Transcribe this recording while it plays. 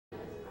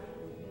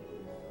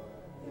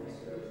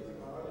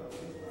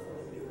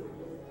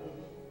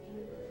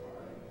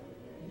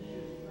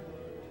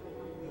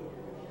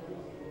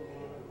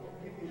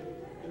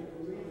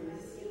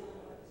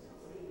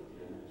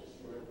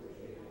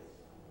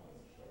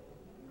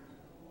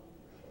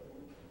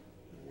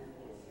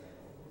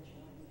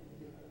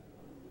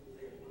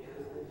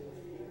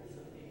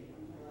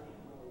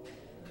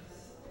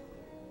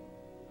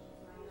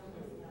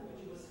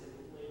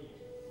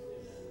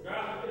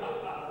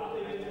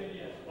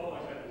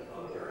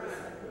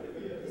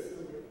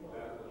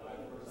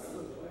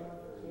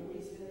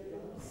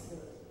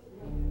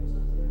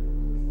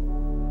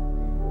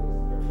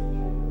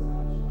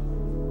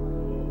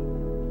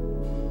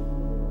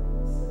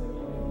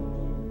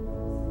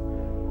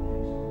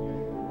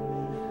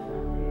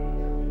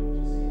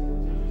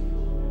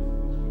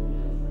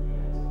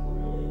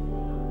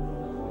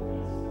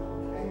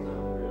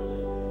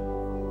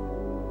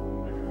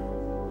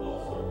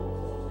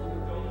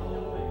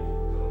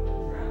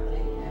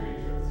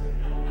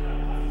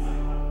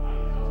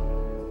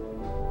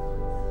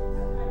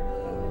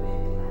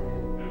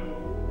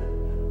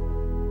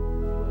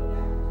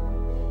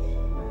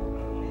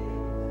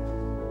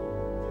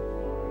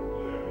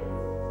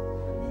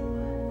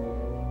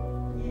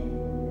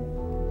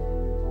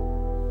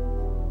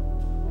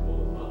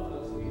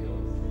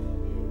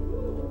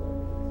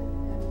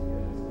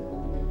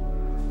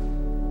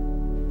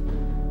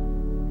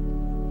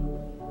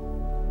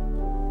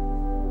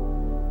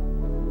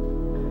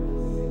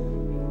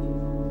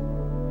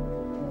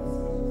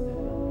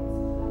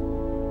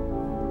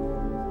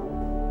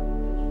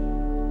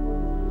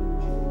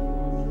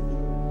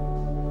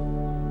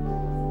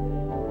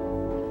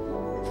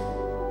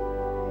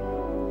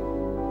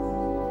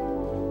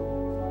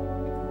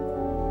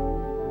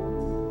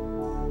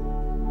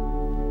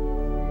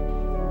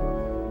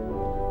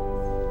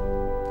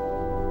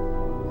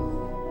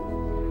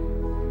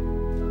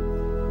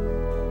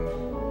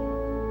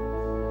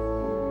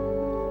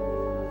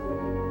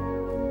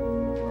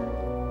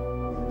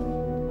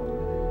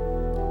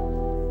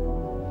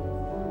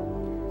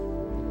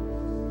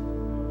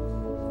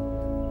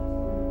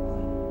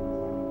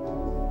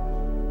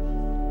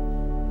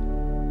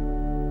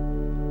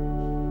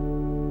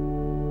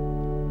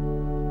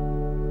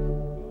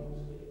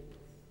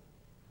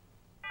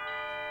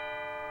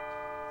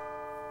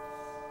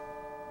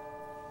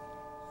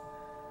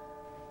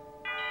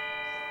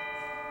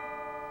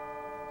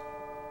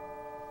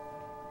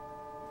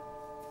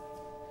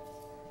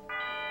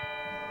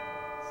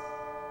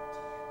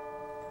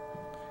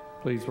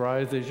Please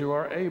rise as you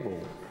are able.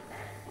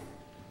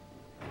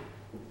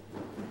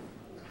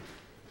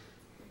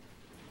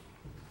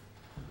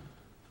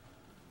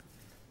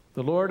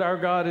 The Lord our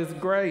God is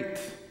great.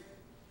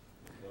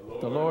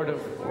 The Lord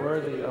is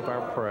worthy of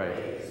our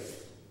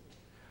praise.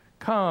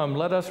 Come,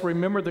 let us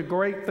remember the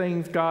great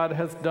things God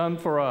has done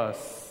for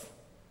us.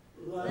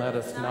 Let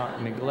us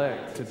not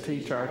neglect to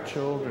teach our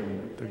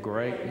children the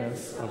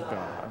greatness of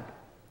God.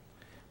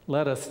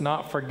 Let us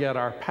not forget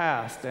our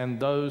past and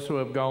those who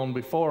have gone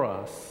before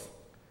us.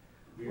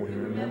 We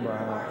remember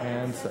our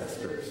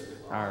ancestors,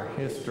 our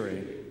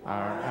history,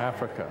 our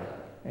Africa,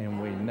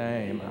 and we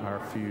name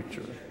our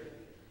future.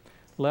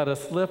 Let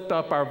us lift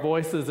up our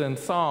voices in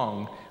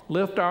song,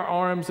 lift our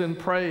arms in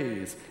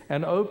praise,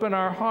 and open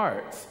our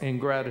hearts in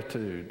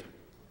gratitude.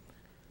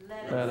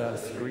 Let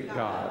us greet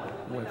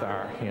God with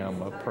our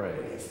hymn of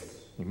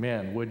praise.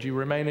 Amen. Would you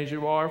remain as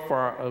you are for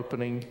our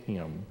opening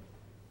hymn?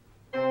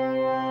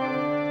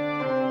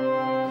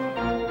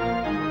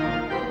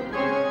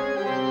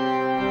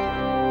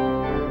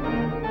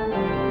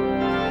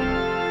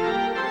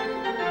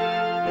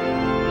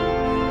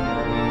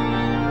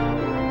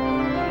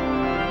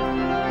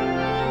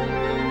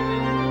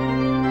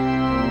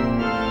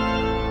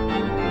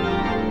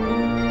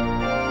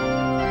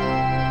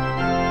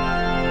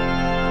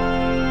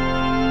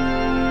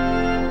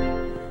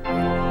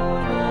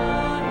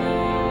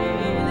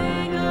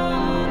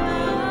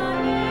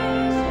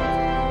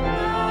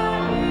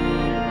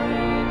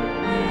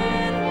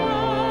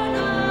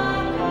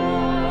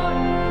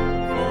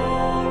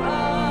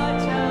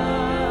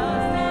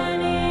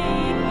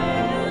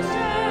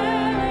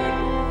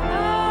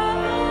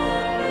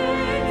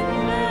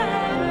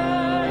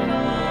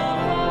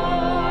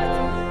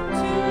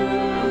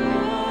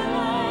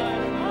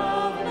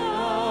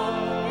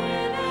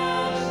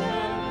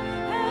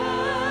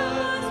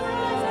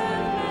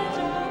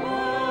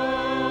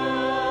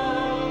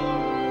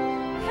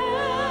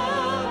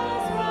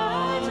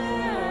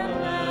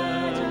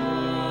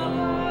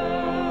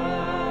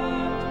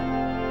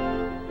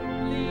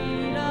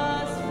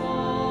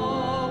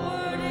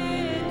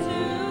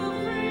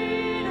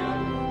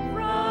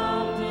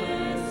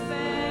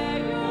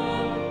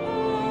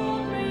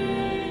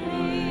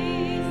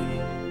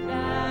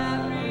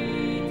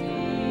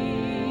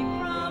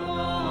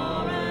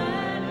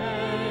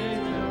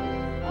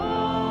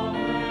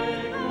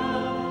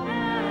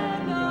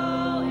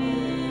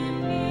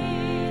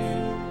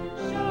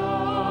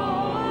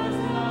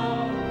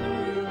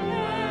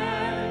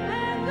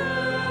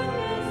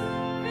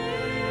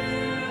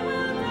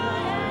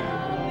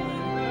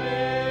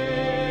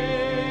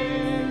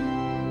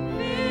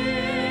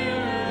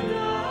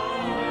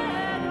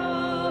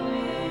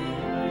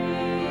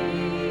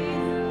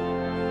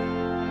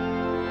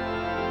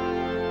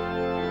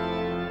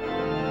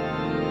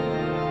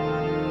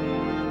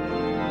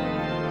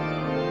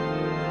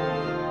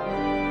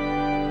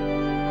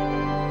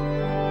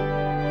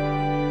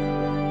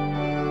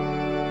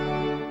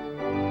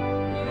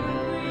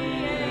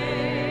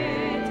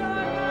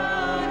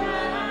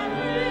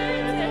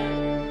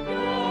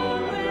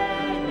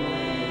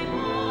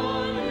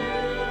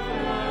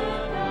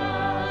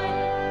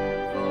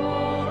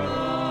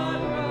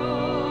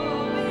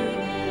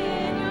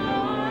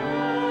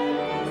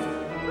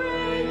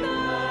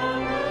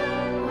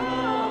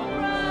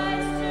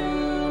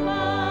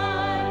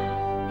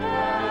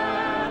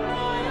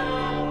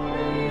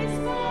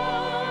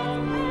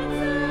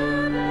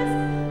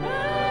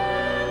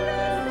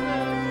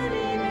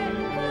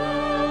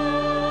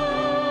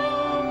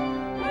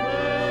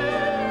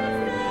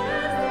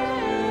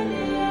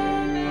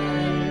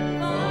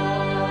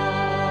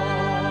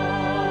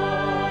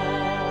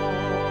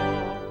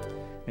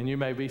 You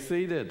may be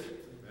seated.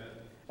 Amen.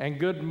 And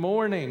good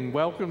morning.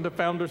 Welcome to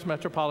Founders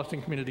Metropolitan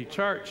Community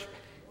Church.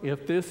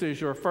 If this is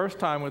your first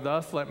time with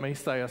us, let me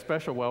say a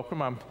special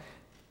welcome. I'm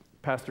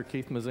Pastor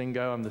Keith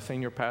Mazingo. I'm the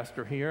senior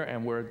pastor here,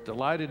 and we're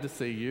delighted to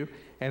see you.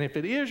 And if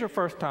it is your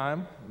first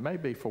time,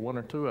 maybe for one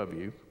or two of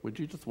you, would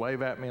you just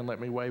wave at me and let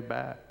me wave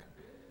back?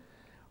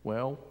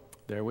 Well,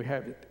 there we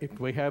have it. If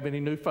we have any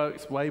new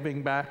folks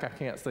waving back, I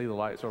can't see, the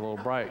lights are a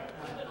little bright.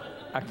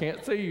 I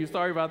can't see you.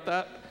 Sorry about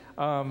that.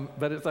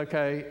 But it's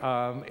okay.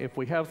 If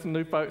we have some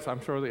new folks,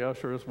 I'm sure the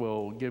ushers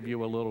will give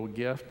you a little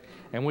gift.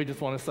 And we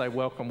just want to say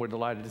welcome. We're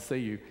delighted to see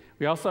you.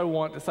 We also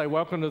want to say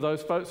welcome to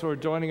those folks who are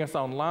joining us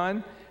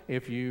online.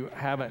 If you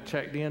haven't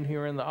checked in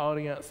here in the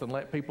audience and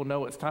let people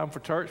know it's time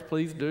for church,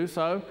 please do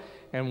so.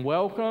 And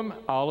welcome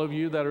all of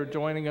you that are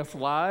joining us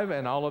live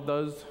and all of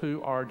those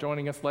who are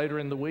joining us later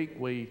in the week.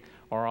 We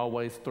are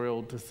always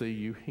thrilled to see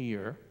you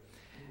here.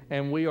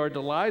 And we are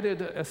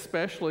delighted,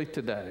 especially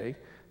today,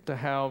 to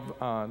have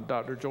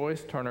Dr.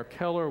 Joyce Turner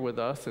Keller with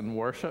us in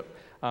worship.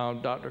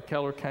 Dr.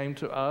 Keller came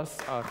to us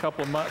a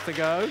couple of months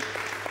ago.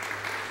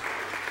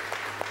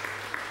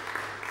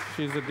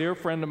 She's a dear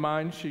friend of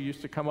mine. She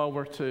used to come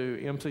over to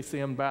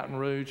MCC in Baton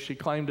Rouge. She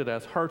claimed it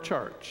as her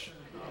church.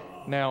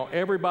 Now,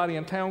 everybody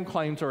in town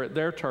claims her at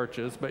their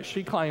churches, but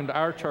she claimed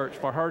our church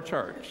for her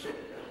church.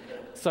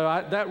 So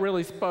that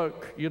really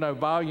spoke,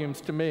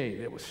 volumes to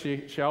me.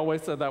 She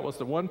always said that was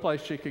the one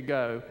place she could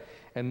go,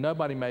 and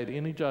nobody made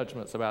any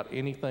judgments about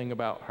anything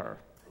about her.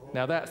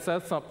 Now that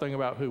says something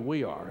about who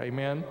we are,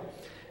 amen?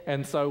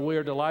 And so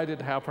we're delighted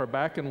to have her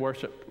back in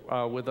worship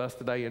with us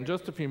today. In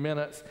just a few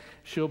minutes,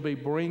 she'll be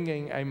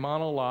bringing a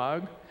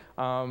monologue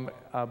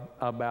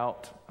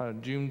about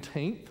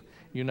Juneteenth.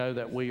 You know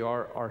that we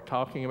are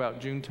talking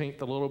about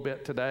Juneteenth a little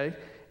bit today,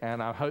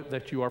 and I hope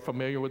that you are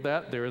familiar with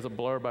that. There is a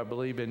blurb, I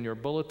believe, in your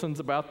bulletins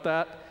about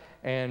that,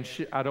 and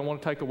I don't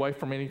want to take away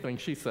from anything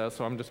she says,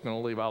 so I'm just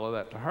going to leave all of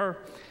that to her.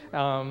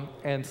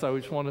 And so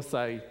we just want to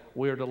say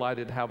we're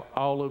delighted to have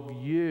all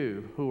of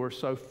you who are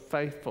so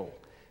faithful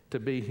to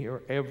be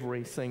here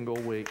every single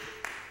week.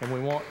 And we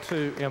want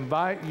to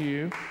invite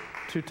you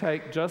to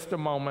take just a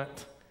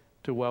moment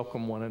to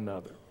welcome one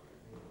another.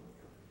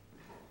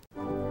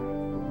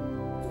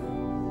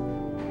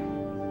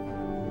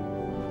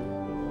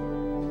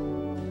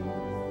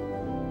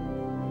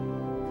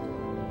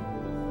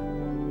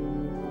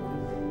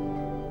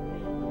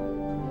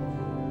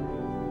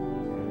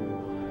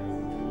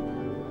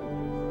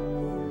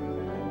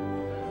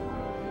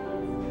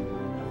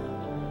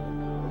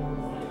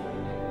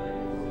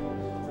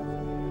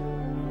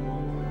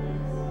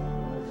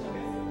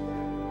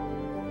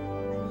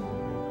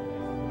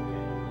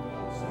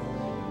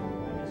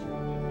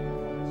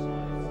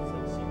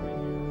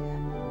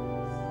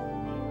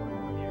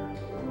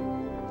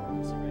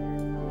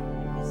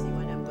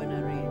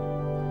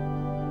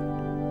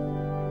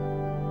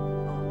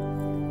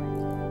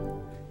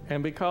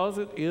 And because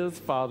it is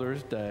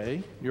Father's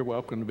Day, you're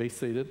welcome to be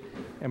seated.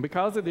 And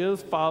because it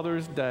is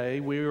Father's Day,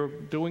 we are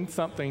doing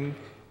something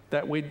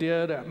that we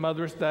did at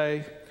Mother's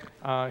Day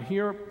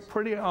here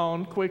pretty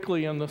on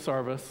quickly in the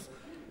service.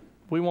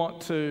 We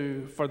want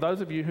to, for those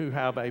of you who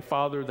have a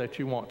father that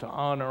you want to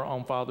honor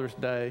on Father's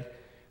Day,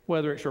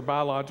 whether it's your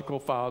biological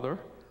father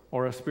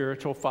or a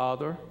spiritual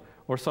father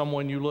or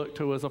someone you look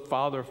to as a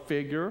father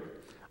figure,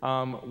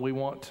 we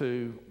want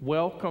to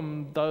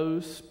welcome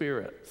those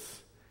spirits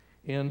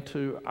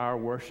into our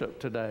worship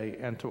today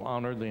and to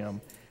honor them.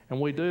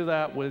 And we do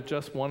that with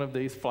just one of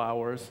these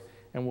flowers,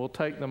 and we'll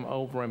take them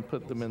over and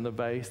put them in the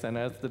vase. And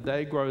as the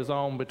day grows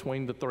on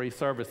between the three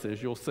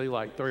services, you'll see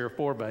like 3 or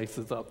 4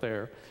 vases up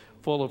there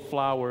full of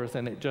flowers,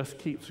 and it just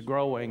keeps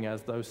growing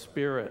as those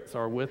spirits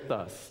are with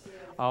us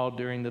all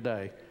during the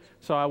day.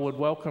 So I would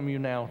welcome you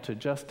now to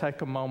just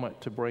take a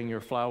moment to bring your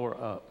flower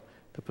up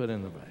to put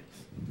in the vase.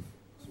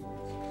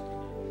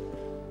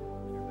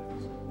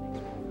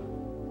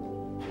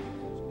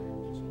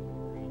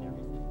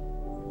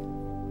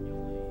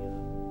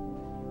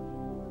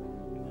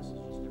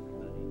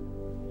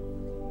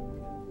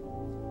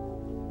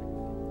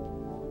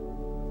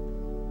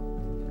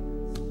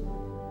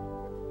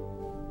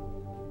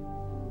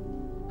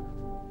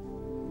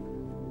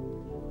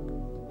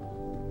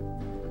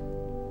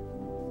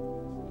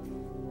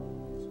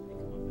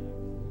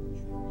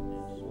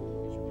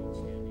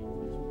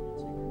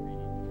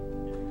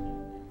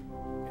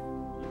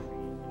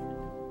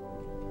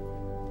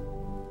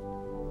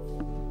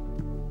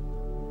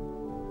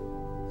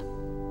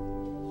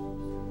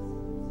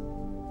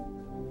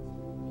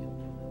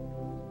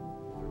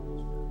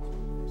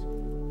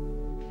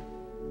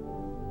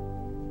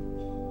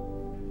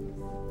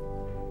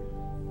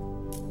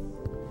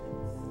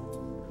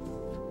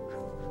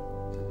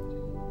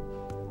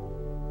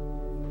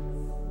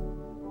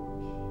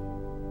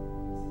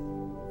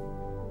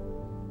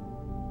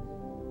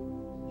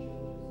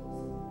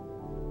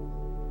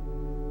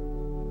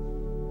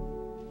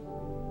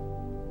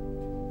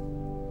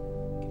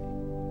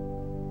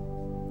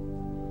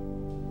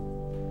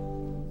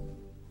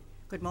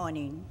 Good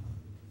morning.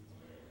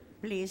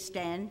 Please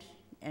stand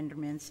and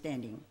remain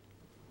standing.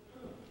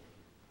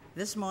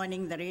 This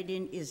morning, the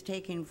reading is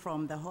taken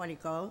from the Holy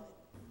Gospel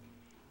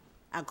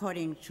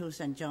according to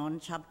St. John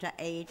chapter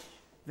 8,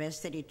 verse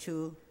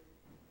 32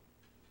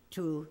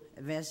 to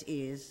verse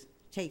is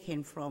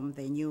taken from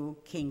the New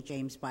King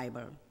James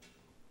Bible.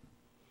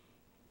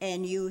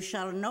 And you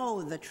shall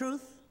know the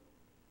truth,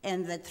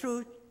 and the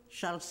truth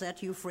shall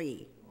set you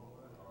free.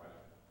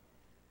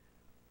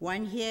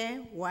 One hear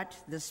what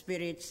the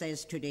Spirit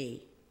says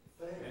today.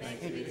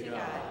 Thanks be to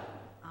God.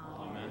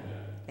 Amen.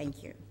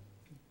 Thank you.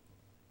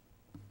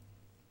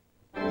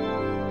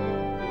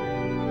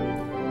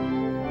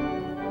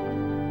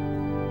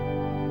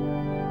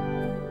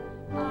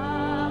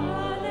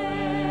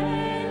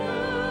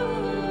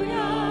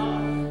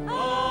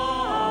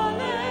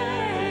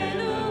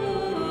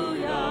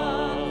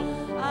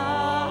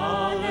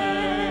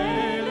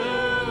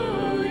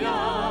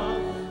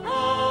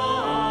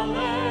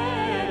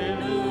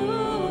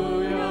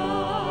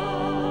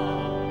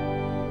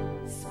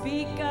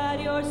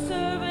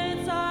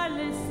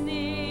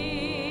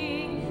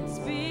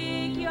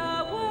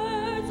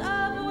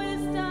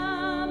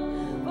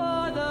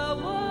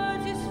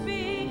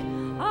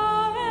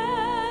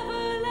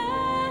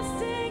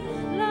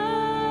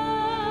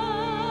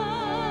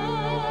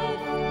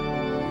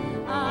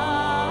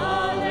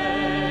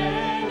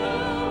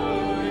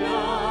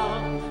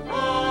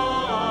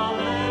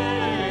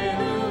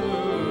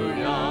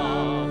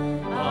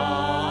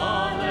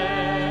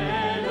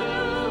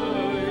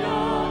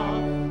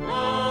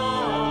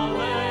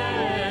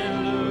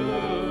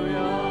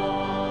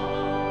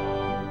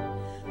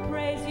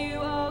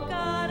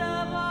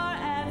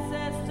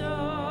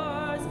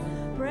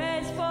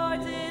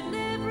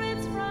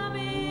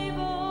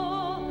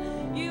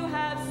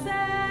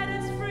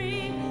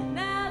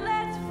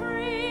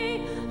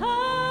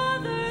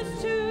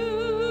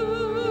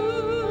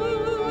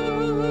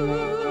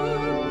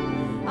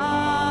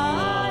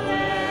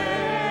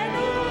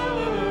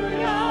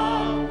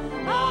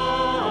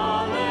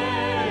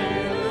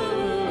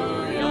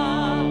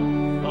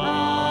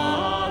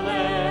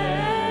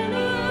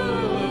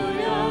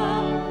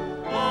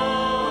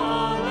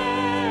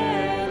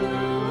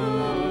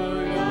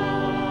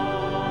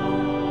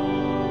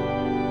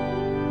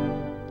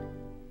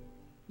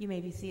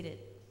 may be seated.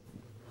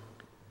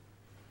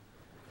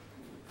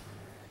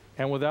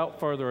 And without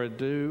further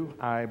ado,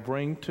 I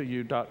bring to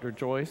you Dr.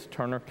 Joyce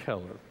Turner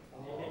Keller.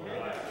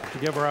 To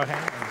give her a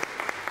hand.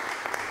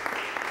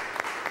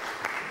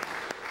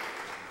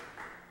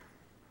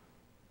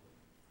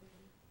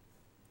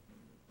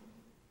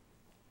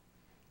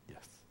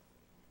 Yes.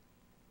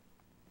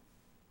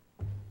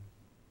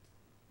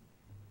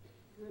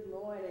 Good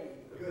morning.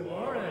 Good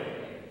morning.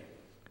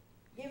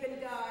 Giving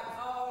God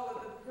all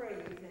of the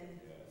praise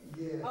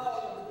and all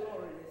of the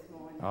glory this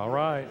morning. All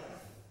right.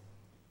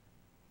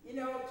 You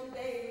know,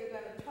 today we're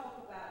going to talk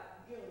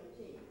about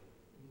Juneteenth.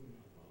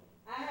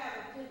 I have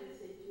a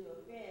tendency to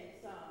offend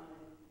some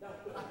and don't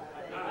think about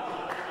that.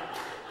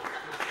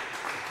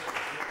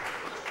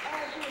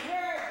 As you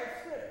heard the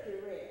scripture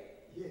read,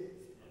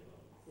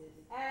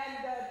 and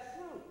the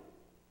truth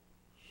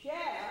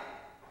shall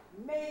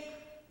make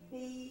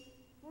thee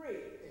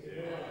free.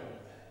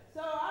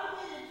 So I'm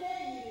here to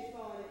tell you this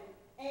morning,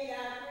 ain't I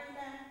free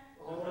now?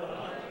 All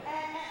right.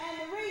 And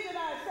the reason I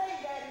say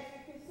that is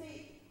because, see,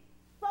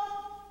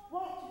 folks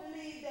want to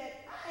believe that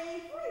I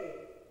ain't free.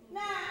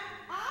 Now,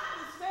 I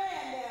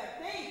understand their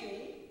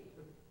thinking,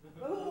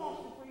 but who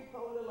wants to free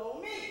poor little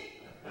old me?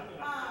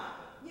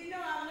 You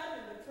know I'm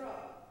nothing but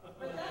trouble,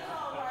 but that's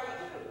all right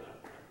too.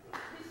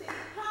 You see,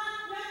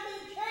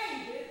 nothing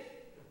changes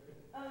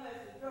unless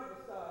the trouble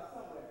starts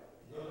somewhere.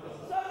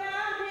 So now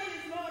I'm here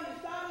this morning to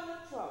start a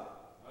little trouble.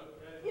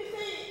 You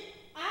see,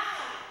 I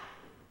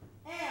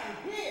am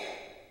here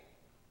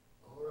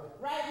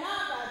right now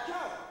by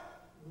choice.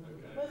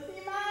 But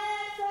see, my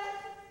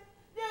ancestors,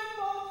 them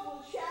folks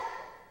was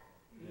shattered.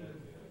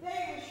 They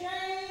were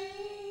change.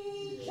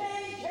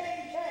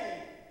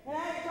 And I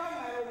ain't talking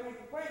about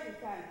Aretha Franklin's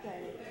kind of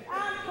change.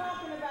 I'm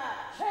talking about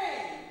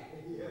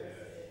change.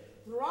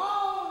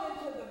 Thrown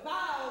into the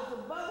bowels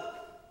of both.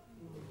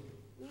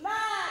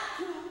 Lied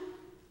to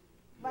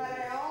by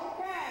their own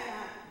kind.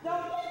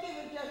 Now, don't think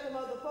it was just some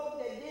other folk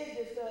that did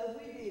this stuff.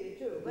 We did it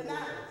too. But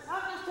now,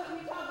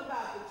 we talk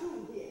about the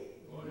truth here.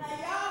 Now,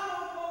 y'all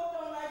know folks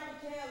don't like to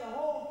tell the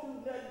whole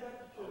truth, nothing but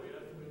the truth.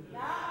 Now,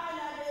 I might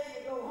not be able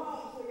to go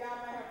home, so y'all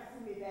might have to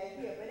see me back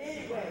here. But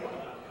anyway,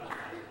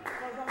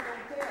 because I'm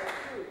going to tell the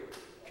truth.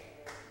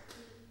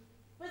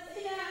 But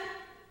see now,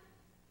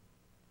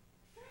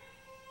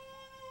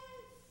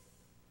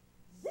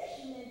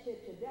 transitioning to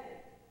today,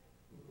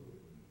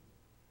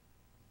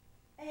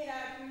 ain't I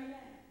free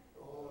now?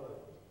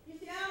 You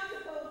see, I'm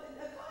supposed to,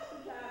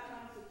 according to our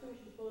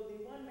Constitution, supposed to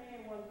be one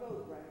man, one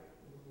vote, right?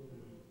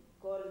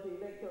 According to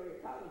Electoral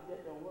College,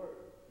 that don't work.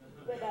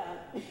 But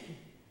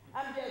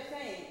I'm just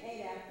saying,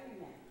 ain't I free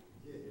now?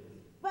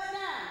 But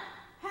now,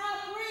 how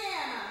free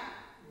am I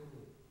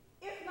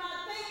if my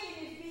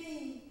thinking is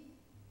being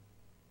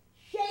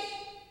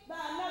shaped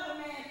by another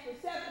man's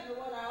perception of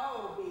what I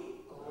ought to be?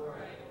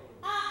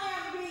 I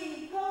am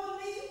being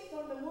co-leased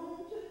from the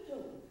womb to the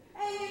tomb.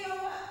 And you know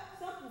what?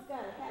 Something's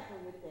got to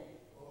happen with that.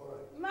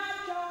 My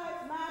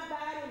choice, my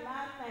body,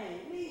 my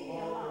thing. Leave me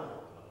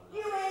alone.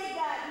 You ain't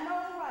got no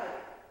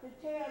right to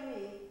tell me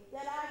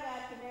that I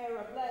got to marry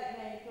a black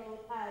man so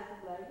I as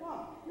a black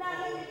woman. Now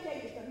let me tell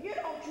you something. You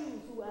don't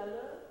choose who I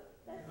love.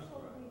 That's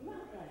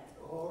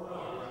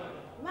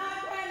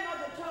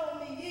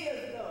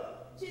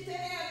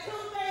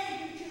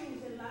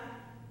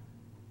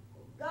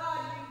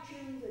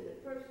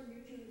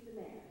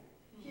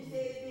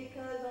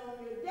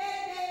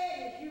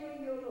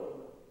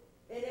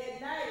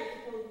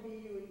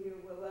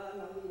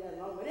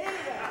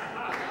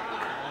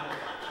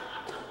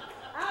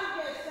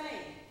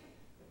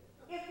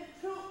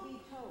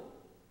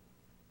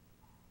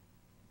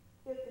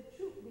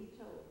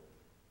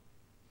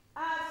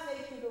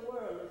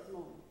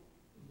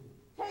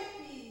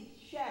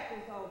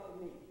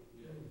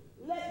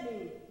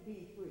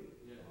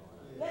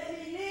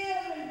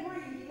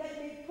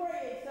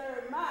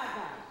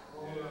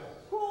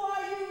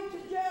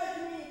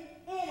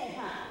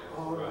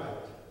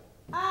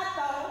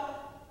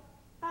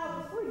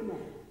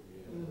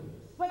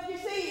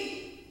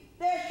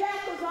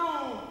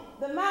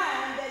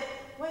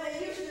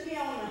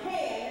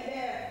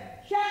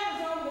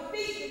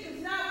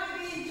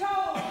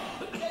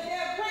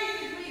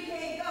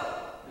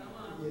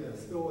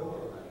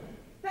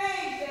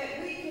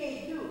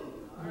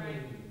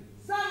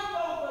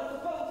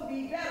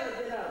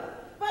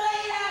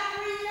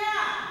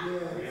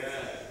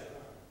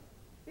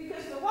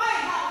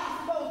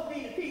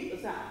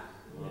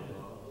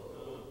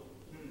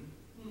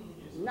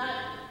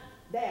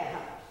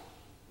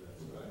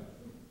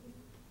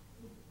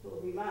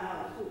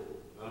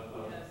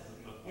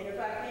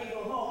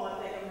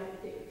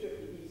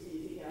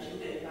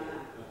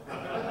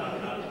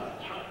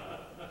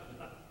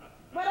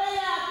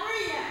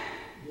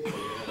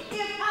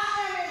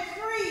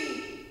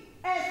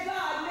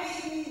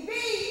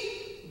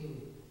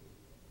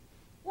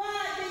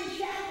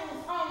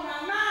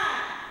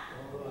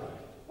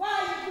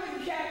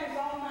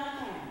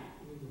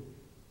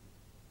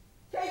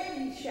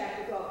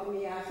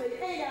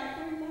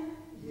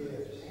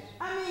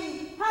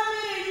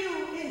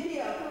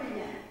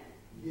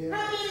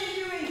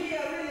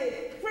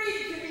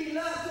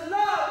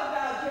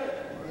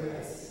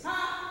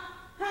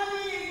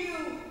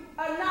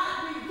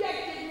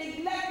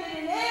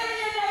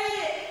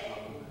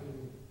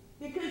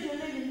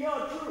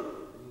your truth.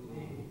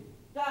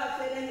 God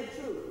said, in the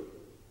truth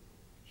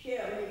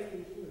shall make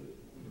you free.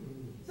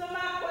 So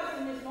my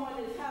question this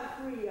morning is, how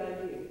free are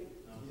you?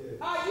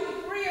 Are you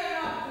free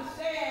enough to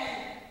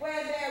stand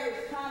where there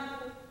is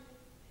conflict?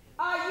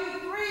 Are you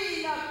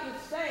free enough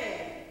to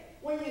stand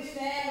when you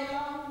stand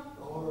alone?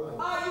 All right.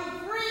 Are you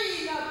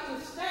free enough to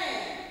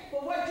stand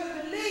for what you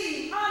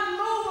believe,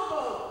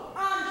 unmovable,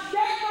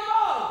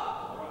 unshakable?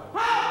 Right.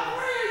 How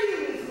free are you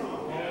this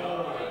morning?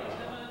 Right.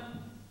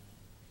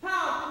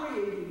 How free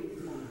are you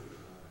this morning?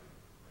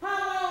 How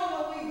long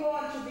are we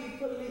going to be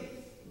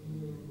policed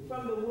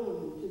from the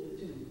womb to the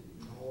tomb?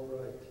 All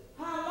right.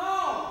 How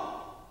long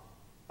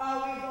are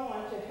we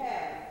going to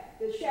have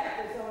the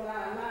shackles on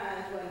our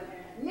minds when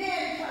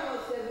men tell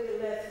us that we're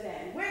less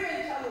than,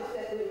 women tell us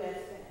that we're less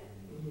than?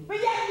 But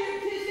yet you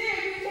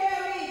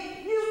tell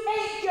me you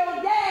ate your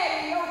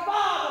daddy, your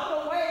father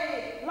for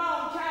way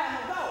long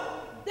time ago.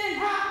 Then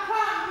how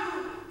come you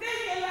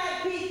thinking like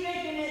he's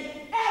thinking and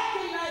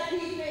acting like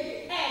he's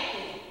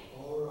acting?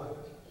 All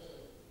right.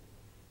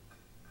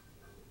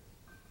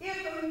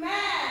 If a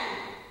man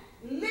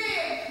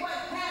lives what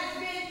has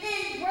been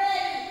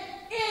inbred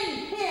in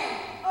him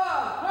or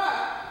her,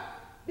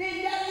 then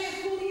that is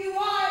who you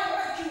are and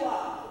what you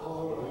are.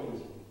 All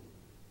right.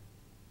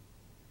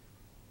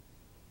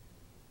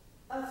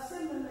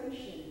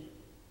 Assimilation.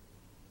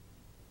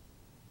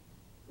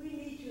 We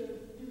need to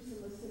do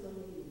some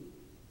assimilating.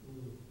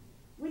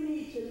 We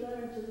need to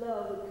learn to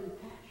love with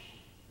compassion.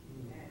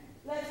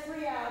 Let's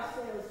free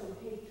ourselves from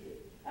hatred.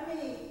 I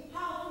mean,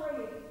 how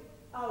free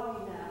are we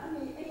now? I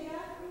mean, ain't I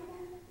free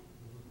now?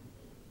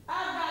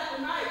 I've got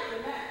the mic for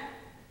now.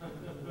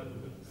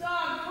 So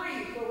I'm free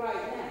for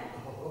right now.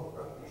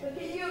 So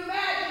can you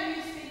imagine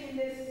me speaking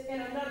this in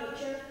another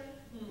church?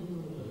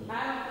 I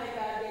don't think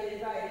I'd get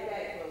invited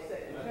back for a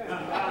second term.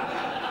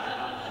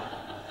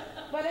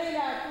 But ain't I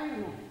free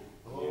now?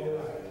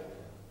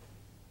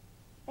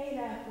 Ain't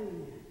I free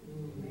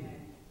now?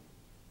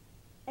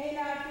 Ain't I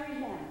free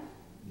now?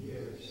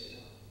 Yes.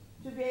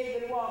 To be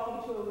able to walk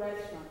into a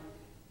restaurant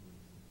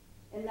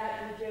and not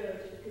be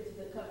judged because of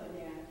the company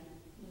I'm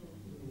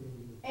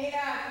in. Ain't I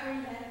free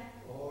now?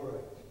 All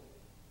right.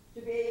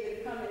 To be able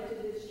to come into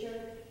this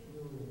church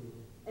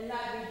and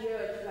not be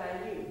judged by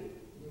you.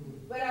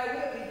 But I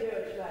will be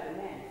judged by the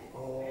man.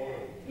 Oh.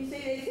 You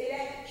see, they say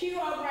that she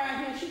walk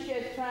around here, she's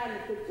just trying to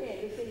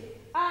pretend. You see,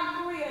 I'm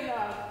free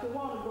enough to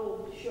want to go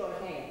with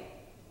shorthand.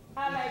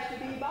 I like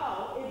to be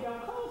bald. It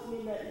don't cost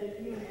me nothing if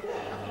you do.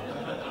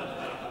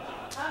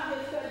 I'm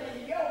just cutting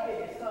into your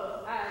business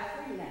because I'm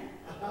free now.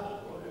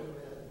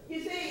 You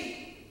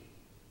see,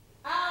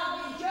 I'll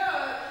be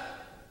judged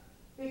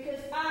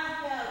because I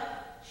have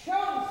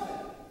chosen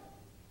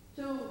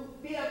to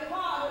be a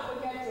part of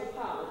the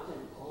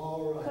metropolitan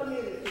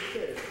community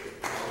church.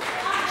 I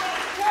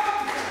have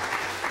chosen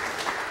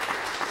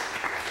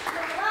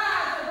to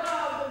rise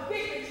above the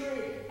bigotry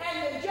and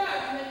the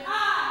judgment. I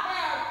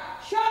have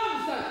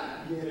chosen.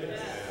 Yes.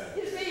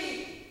 You see,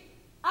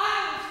 I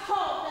was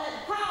taught that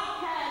how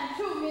can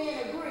two men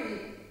agree,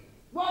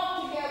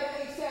 walk together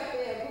except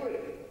they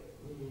agree?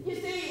 You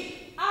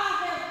see, I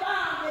have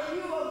found that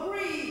you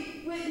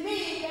agree with me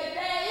that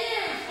there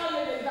is a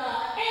living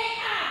God. Ain't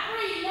I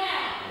free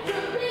now to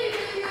be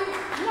with you,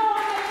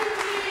 knowing that you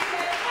believe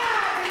that I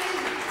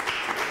believe?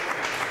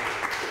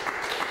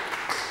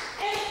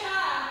 Ain't I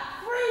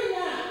free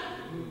now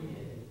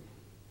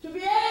to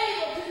be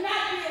able to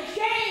not be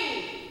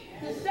ashamed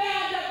to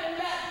stand up and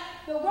let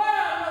the world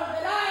know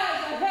that I,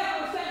 as a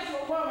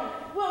heterosexual woman,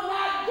 will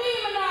not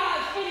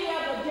demonize any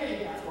other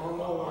gender?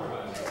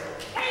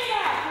 Ain't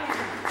I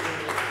free?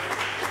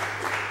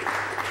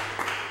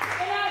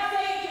 And I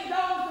say to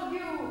those of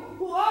you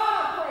who are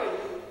afraid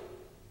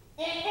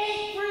and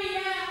ain't free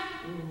now,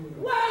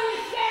 what are you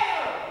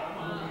scared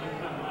of?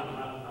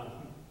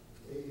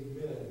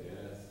 Amen.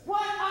 Yes.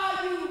 What are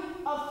you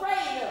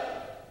afraid of?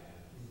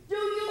 Do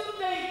you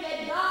think that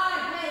God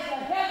has a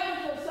heaven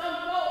for some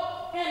folk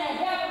and a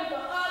heaven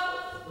for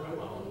others?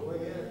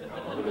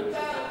 You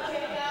gotta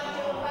check out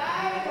your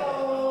Bible.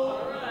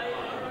 All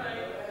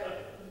right.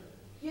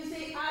 You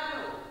see, I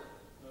know.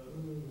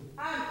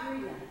 I'm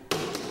free now.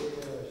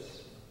 Yes.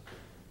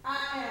 I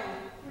am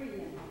free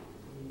now.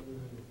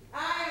 I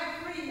am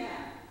free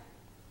now.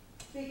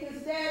 Because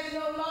there's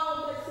no law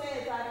that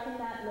says I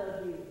cannot love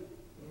you.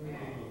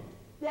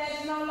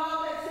 There's no law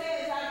that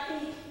says I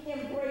can't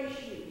embrace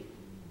you.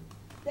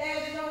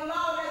 There's no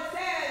law that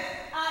says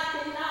I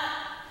cannot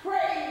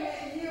pray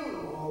with you,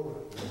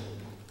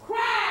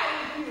 cry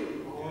with you,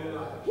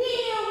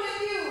 heal with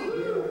you,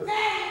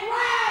 and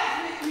rise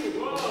with you.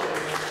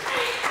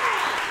 Ain't I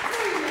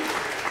free now?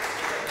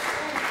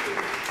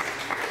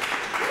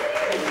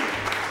 Thank you.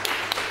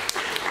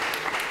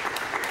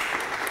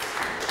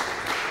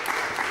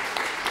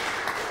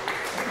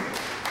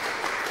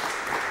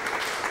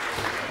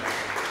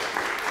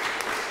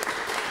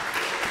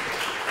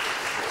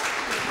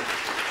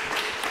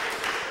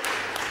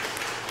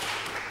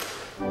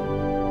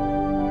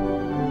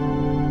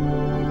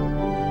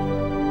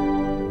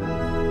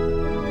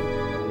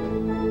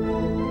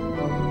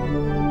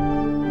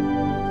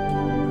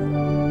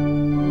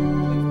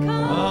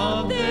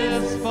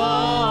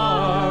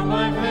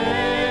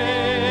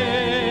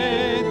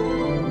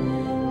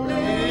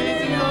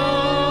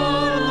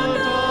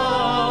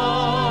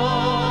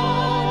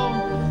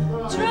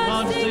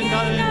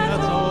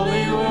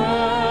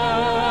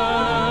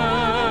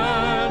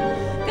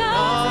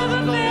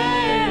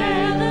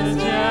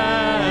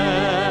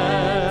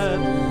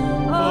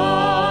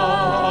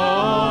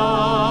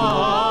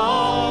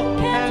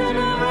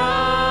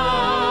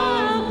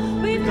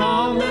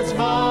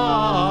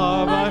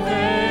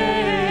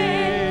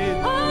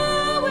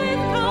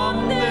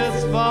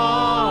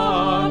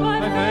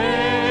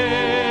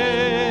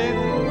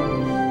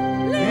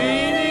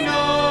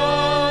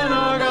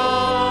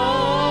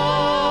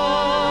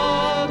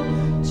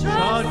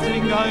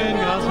 in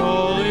God's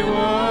holy word.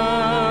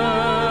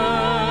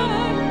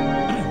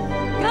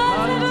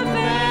 God hasn't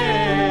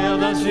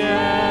failed us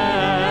yet.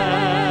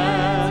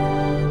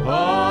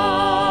 Oh,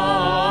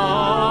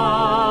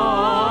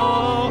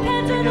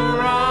 can't turn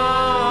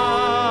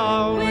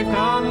around. We've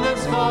come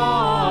this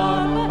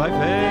far by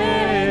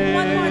faith.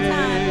 One more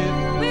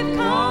time. We've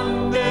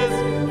come this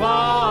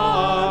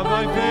far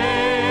by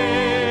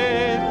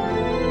faith.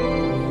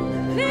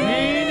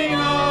 Leaning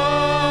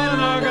on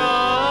our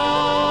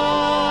God,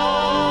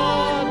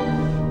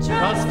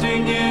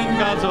 trusting in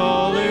God's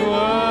holy word.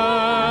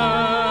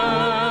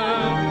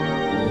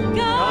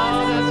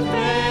 God hasn't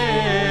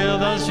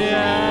failed us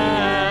yet.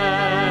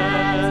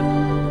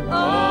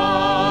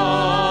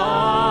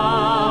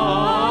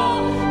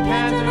 Oh,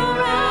 can't turn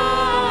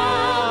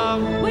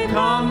around. We've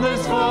come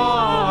this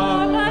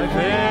far by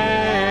faith.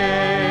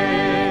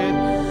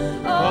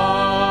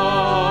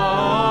 Oh,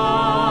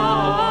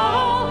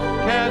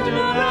 can't turn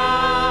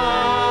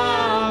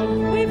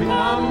around. We've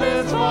come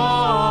this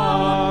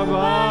far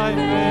by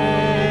faith.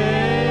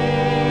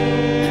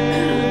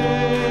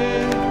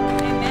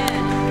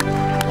 Amen.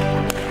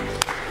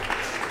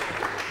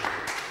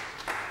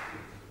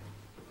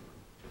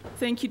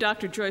 Thank you,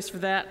 Dr. Joyce, for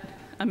that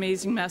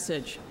amazing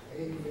message.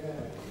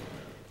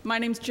 My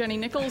name's Jenny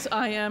Nichols.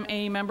 I am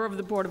a member of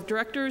the Board of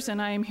Directors,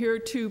 and I am here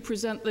to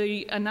present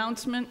the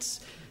announcements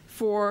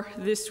for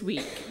this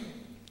week.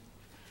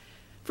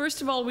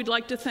 First of all, we'd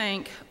like to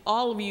thank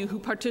all of you who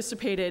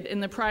participated in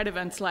the Pride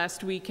events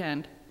last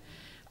weekend,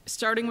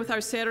 starting with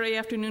our Saturday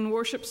afternoon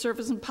worship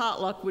service and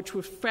potluck, which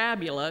was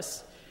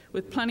fabulous,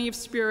 with plenty of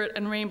spirit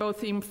and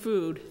rainbow-themed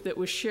food that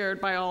was shared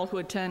by all who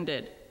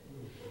attended.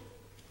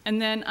 And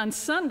then on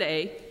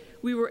Sunday,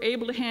 we were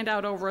able to hand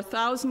out over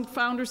 1,000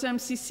 Founders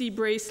MCC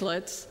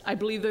bracelets. I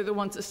believe they're the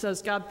ones that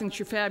says, "God thinks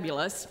you're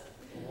fabulous,"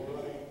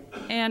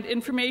 and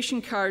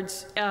information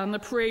cards on the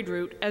parade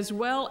route, as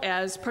well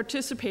as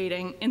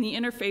participating in the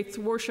interfaith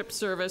worship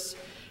service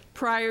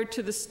prior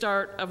to the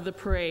start of the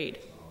parade.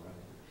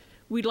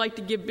 We'd like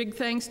to give big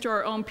thanks to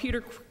our own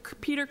Peter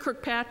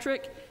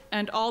Kirkpatrick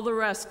and all the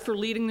rest for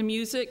leading the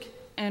music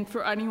and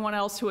for anyone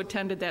else who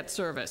attended that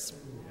service.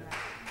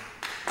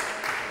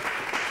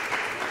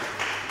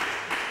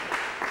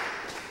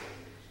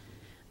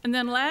 And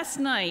then last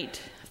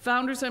night,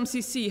 Founders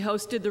MCC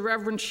hosted the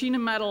Reverend Sheena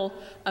Metal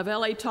of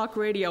LA Talk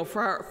Radio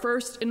for our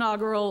first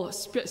inaugural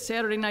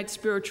Saturday night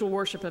spiritual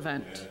worship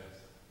event. It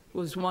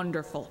was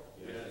wonderful.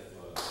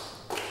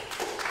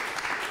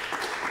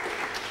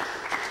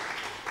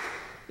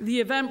 The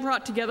event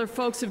brought together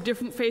folks of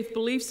different faith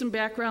beliefs and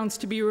backgrounds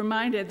to be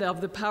reminded of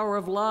the power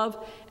of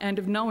love and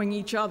of knowing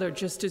each other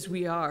just as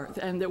we are,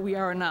 and that we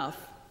are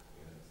enough.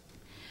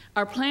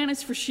 Our plan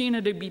is for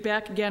Sheena to be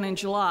back again in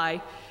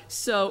July,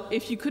 so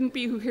if you couldn't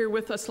be here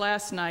with us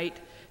last night,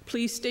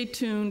 please stay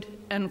tuned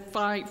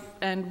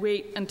and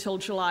wait until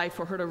July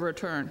for her to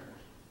return.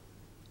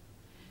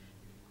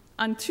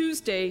 On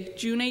Tuesday,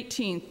 June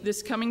 18th,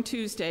 this coming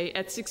Tuesday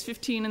at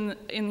 6:15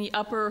 in the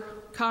upper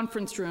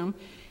conference room,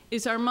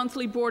 is our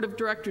monthly Board of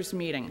Directors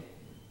meeting.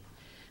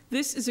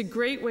 This is a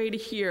great way to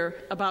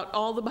hear about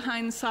all the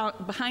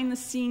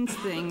behind-the-scenes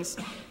things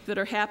that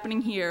are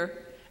happening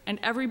here, and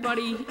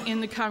everybody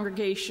in the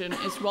congregation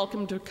is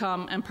welcome to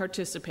come and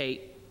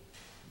participate.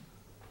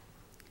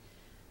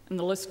 And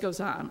the list goes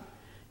on.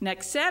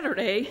 Next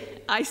Saturday,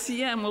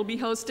 ICM will be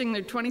hosting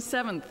their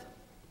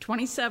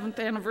 27th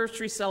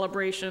anniversary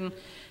celebration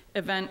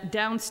event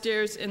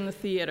downstairs in the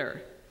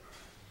theater.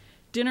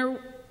 Dinner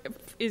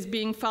is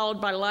being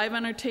followed by live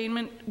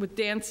entertainment with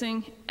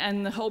dancing,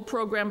 and the whole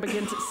program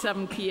begins at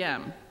 7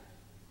 p.m.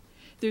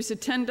 There's a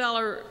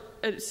 $10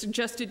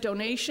 suggested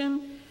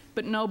donation,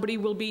 but nobody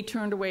will be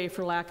turned away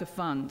for lack of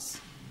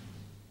funds.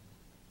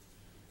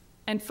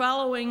 And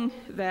following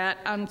that,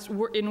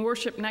 in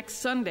worship next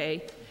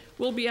Sunday,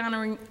 we'll be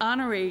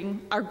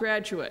honoring our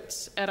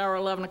graduates at our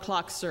 11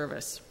 o'clock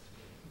service.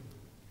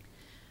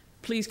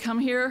 Please come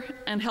here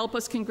and help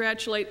us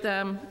congratulate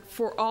them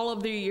for all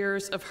of their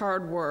years of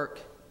hard work.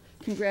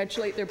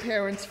 Congratulate their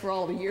parents for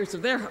all the years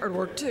of their hard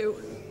work, too.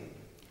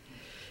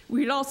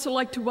 We're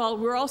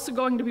also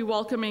going to be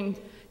welcoming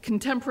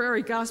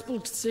contemporary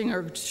gospel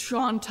singer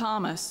Sean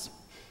Thomas,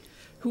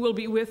 who will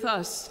be with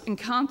us in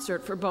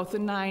concert for both the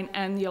 9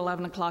 and the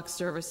 11 o'clock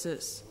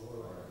services.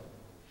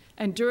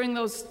 And during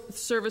those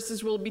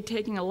services, we'll be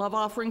taking a love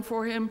offering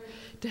for him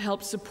to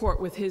help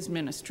support with his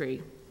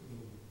ministry.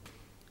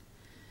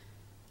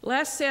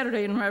 Last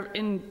Saturday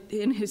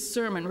in his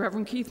sermon,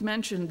 Reverend Keith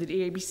mentioned that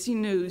ABC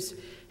News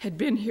had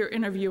been here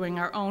interviewing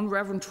our own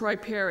Reverend Troy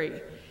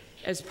Perry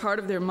as part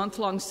of their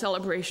month-long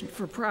celebration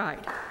for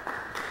Pride.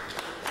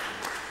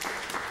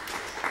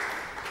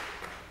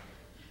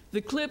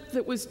 The clip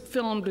that was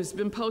filmed has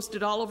been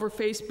posted all over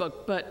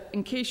Facebook, but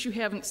in case you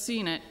haven't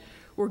seen it,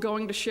 we're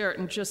going to share it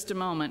in just a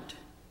moment.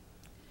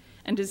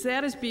 And as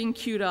that is being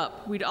queued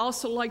up, we'd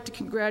also like to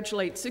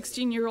congratulate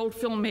 16-year-old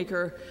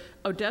filmmaker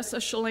Odessa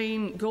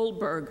Shalane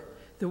Goldberg,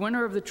 the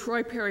winner of the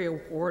Troy Perry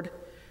Award,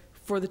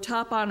 for the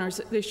top honors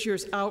at this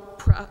year's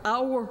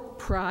Our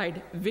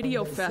Pride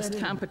Video Fest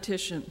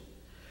competition.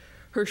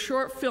 Her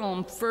short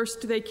film,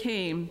 First They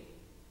Came,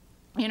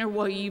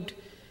 interweaved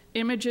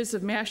images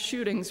of mass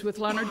shootings with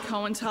Leonard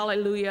Cohen's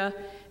Hallelujah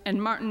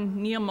and Martin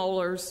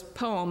Niemöller's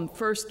poem,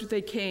 First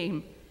They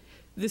Came.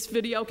 This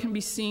video can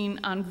be seen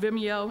on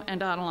Vimeo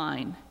and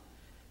online.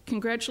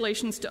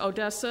 Congratulations to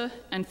Odessa,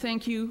 and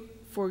thank you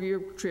for your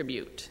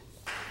tribute.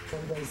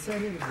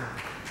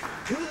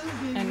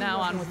 And now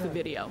on with the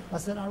video. I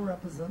said, I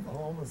represent the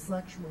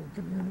homosexual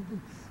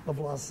community of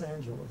Los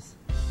Angeles.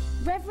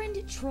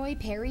 Reverend Troy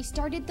Perry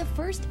started the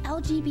first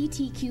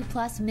LGBTQ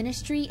plus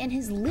ministry in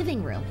his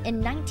living room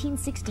in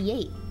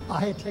 1968. I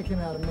had taken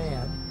out an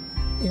ad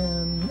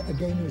in a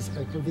gay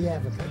newspaper, The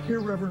Advocate.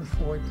 Here, Reverend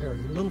Troy Perry,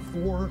 a little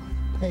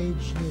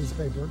 4-page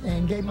newspaper,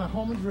 and gave my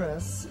home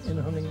address in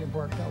Huntington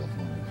Park,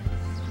 California.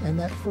 And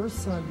that first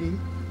Sunday,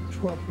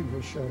 12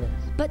 people showed up.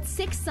 But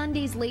 6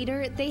 Sundays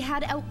later, they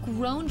had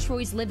outgrown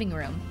Troy's living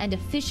room and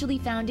officially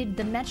founded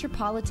the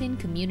Metropolitan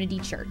Community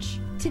Church.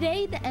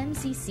 Today, the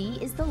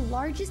MCC is the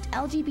largest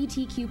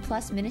LGBTQ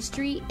plus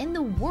ministry in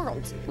the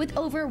world, with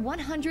over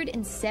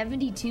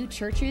 172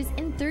 churches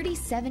in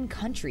 37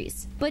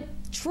 countries. But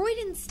Troy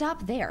didn't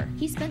stop there.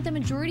 He spent the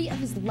majority of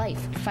his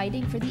life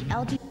fighting for the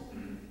LGBT.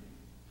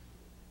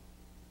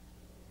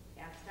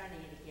 Yeah, I'm starting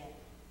it again.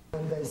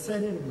 And they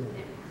said it again.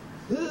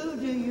 Who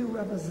do you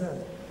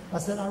represent? I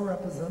said, I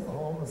represent the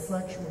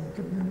homosexual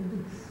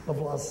community of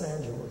Los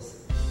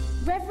Angeles.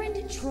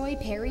 Reverend Troy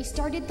Perry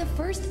started the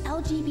first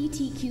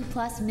LGBTQ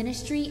plus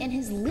ministry in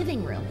his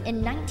living room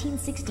in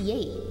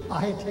 1968.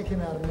 I had taken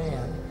out an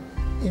ad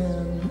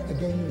in a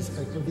gay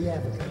newspaper, The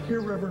Advocate.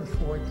 Here, Reverend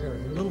Troy Perry,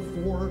 a little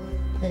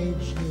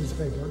 4-page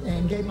newspaper,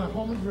 and gave my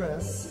home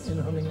address in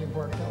Huntington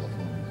Park,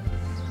 California.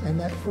 And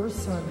that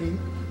first Sunday,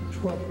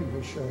 12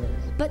 people showed up.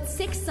 But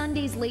 6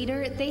 Sundays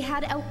later, they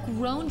had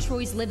outgrown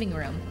Troy's living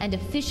room and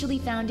officially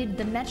founded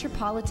the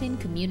Metropolitan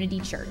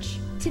Community Church.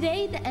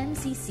 Today, the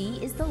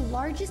MCC is the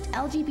largest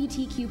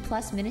LGBTQ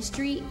plus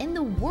ministry in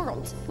the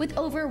world, with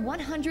over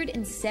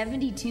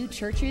 172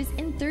 churches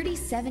in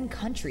 37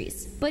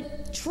 countries.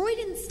 But Troy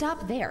didn't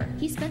stop there.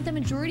 He spent the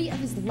majority of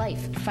his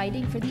life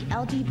fighting for the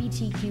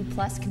LGBTQ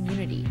plus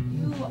community.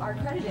 You are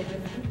credited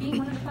with being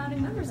one of the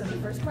founding members of the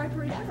first Pride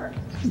Parade ever.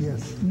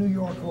 Yes, New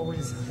York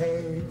always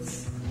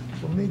hates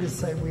for me to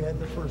say we had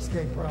the first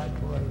gay pride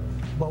parade,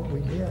 but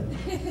we did.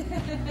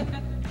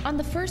 On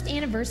the first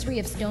anniversary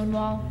of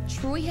Stonewall,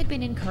 Troy had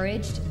been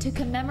encouraged to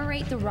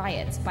commemorate the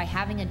riots by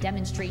having a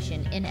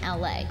demonstration in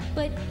LA,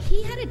 but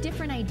he had a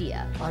different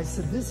idea. I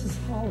said, this is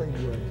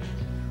Hollywood.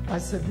 I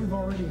said, we've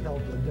already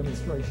held the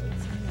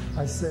demonstrations.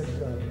 I said,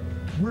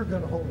 we're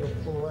going to hold a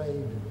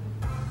parade.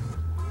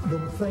 The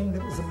thing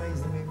that was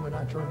amazing to me when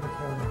I turned the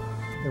corner,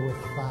 there were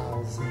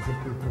thousands of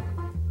people.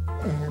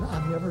 And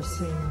I've never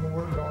seen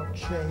more dark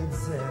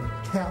shades and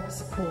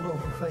caps pulled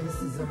over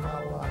faces in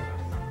my life,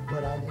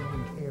 but I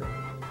didn't care.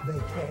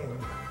 They came.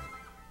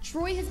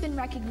 Troy has been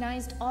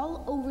recognized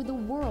all over the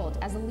world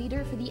as a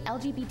leader for the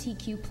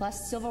LGBTQ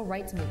plus civil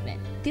rights movement.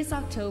 This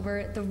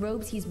October, the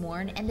robes he's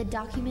worn and the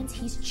documents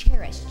he's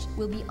cherished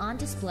will be on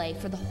display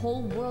for the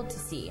whole world to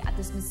see at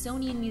the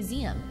Smithsonian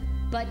Museum.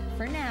 But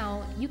for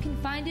now, you can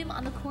find him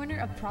on the corner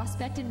of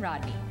Prospect and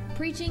Rodney,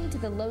 preaching to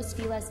the Los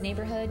Feliz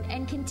neighborhood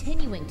and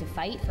continuing to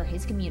fight for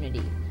his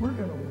community. We're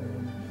going to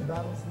win. The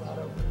battle's not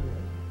over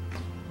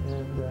yet.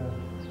 And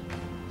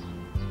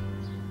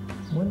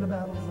when the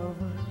battle's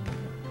over,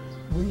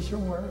 we shall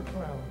wear a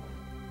crown.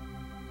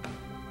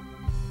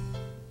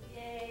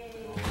 Yay!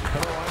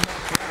 Hello, I'm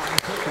Matt Brown.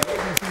 Click the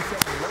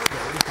MCC logo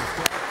to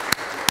subscribe.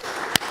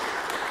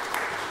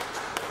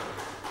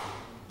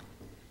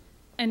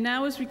 And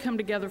now as we come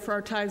together for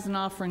our tithes and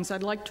offerings,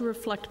 I'd like to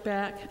reflect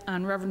back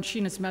on Reverend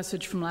Sheena's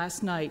message from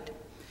last night,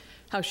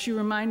 how she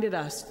reminded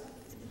us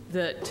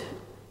that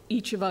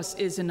each of us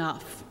is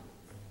enough.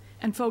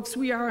 And folks,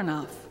 we are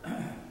enough.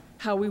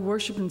 How we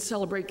worship and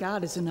celebrate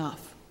God is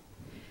enough.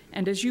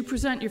 And as you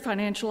present your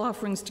financial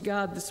offerings to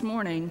God this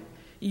morning,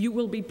 you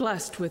will be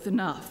blessed with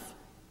enough.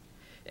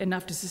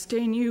 Enough to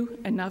sustain you,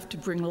 enough to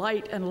bring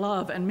light and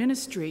love and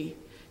ministry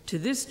to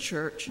this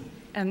church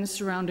and the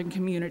surrounding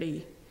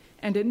community,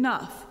 and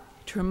enough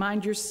to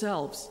remind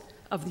yourselves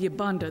of the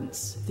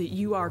abundance that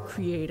you are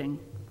creating.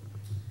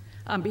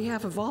 On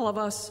behalf of all of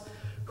us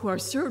who are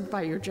served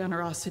by your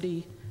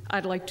generosity,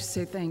 I'd like to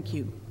say thank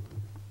you.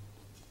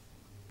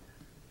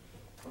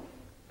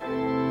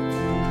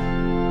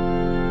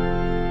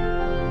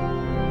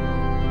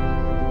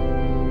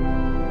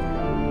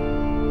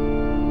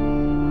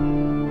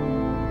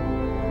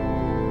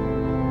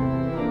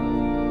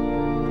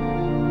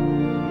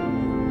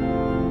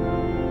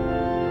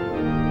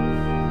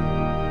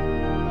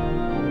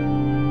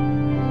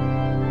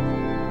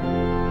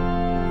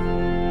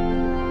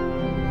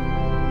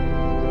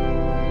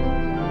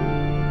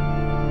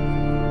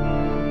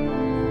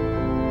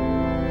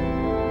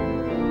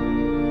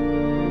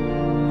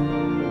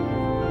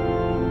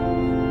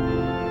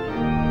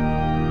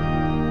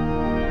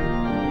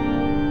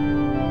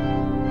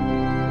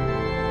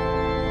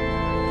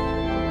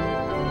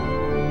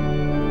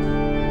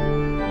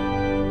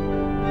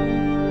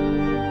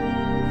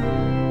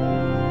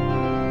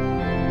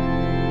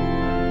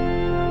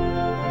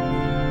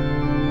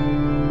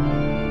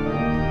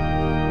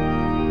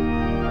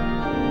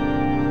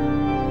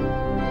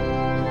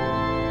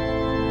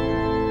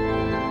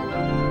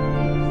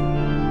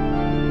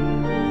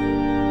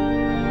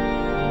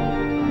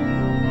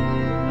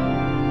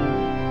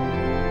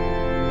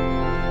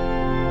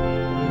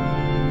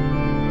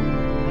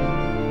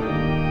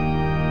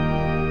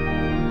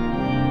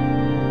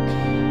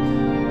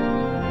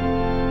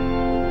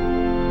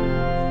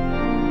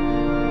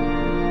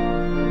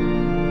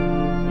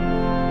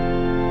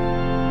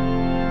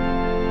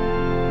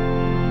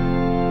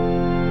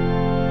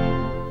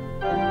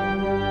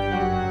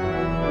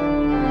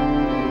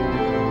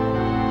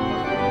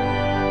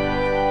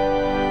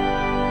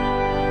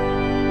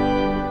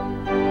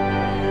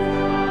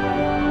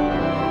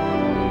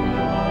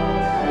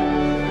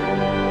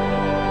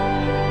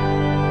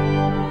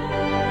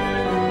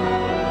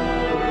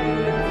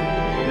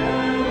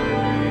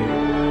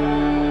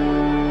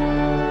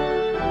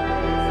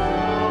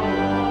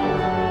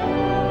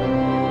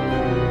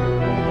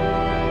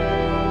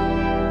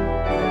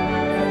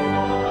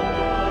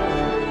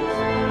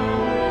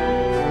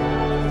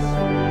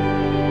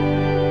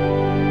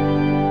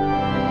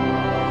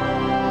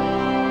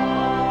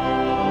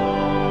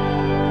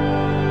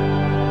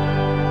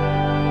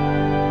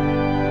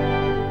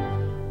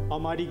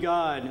 Almighty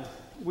God,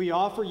 we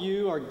offer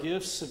you our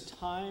gifts of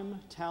time,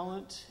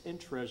 talent,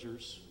 and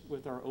treasures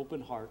with our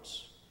open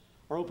hearts,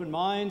 our open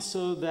minds,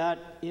 so that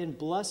in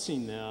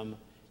blessing them,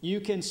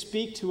 you can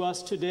speak to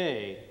us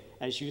today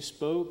as you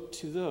spoke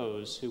to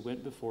those who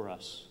went before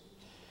us.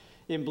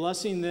 In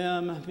blessing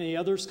them, may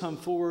others come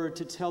forward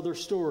to tell their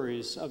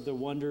stories of the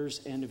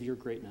wonders and of your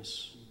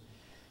greatness.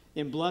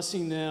 In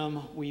blessing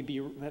them, we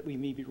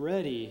may be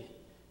ready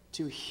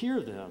to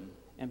hear them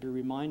and be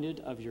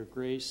reminded of your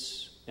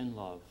grace and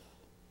love.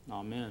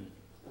 Amen.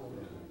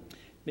 Amen.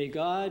 May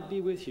God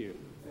be with you.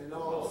 And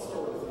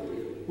also with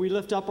you. We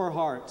lift up our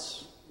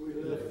hearts. We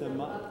lift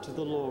them up to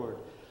the Lord.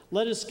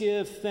 Let us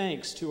give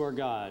thanks to our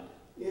God.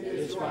 It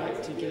is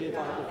right to give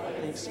our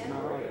thanks and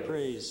our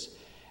praise.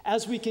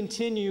 As we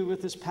continue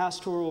with this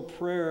pastoral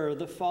prayer,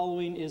 the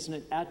following is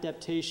an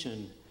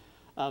adaptation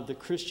of the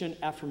Christian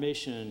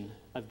affirmation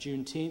of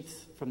Juneteenth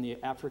from the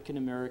African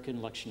American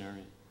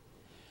Lectionary.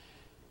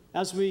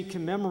 As we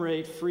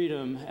commemorate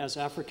freedom as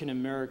African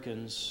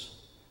Americans,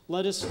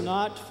 let us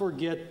not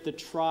forget the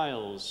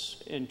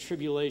trials and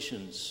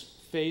tribulations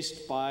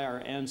faced by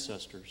our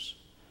ancestors,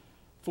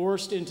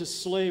 forced into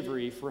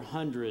slavery for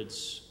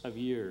hundreds of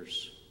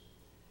years.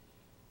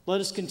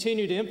 Let us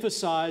continue to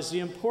emphasize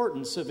the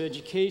importance of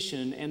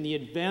education and the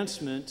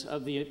advancement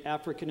of the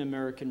African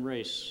American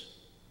race.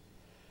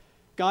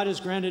 God has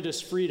granted us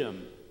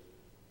freedom.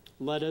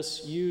 Let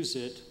us use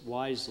it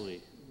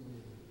wisely.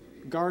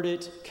 Guard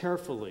it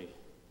carefully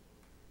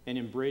and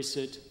embrace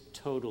it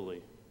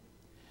totally.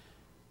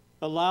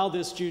 Allow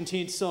this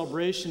Juneteenth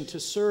celebration to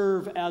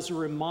serve as a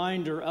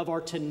reminder of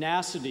our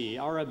tenacity,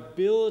 our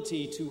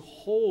ability to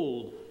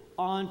hold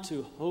on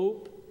to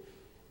hope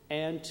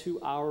and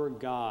to our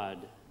God.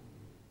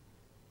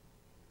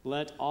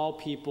 Let all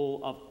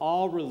people of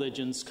all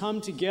religions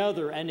come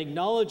together and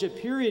acknowledge a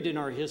period in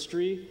our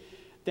history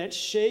that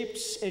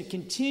shapes and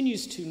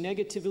continues to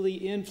negatively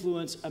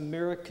influence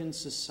American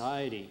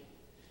society.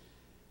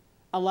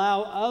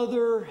 Allow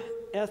other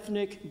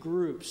ethnic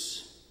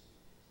groups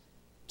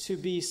to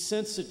be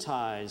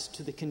sensitized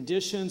to the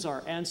conditions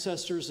our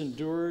ancestors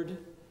endured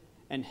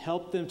and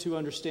help them to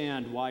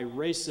understand why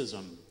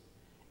racism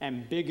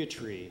and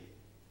bigotry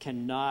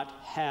cannot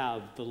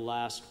have the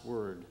last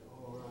word.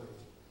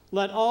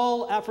 Let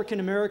all African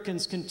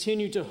Americans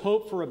continue to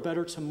hope for a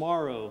better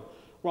tomorrow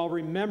while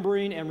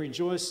remembering and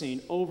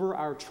rejoicing over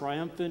our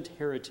triumphant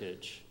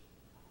heritage.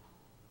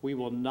 We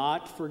will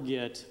not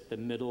forget the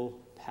Middle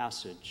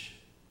Passage.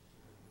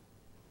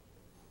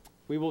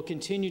 We will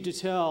continue to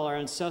tell our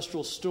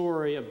ancestral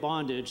story of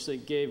bondage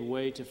that gave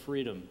way to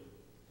freedom,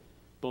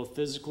 both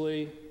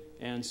physically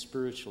and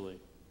spiritually.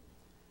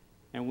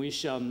 And we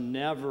shall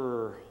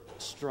never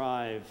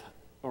strive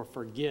or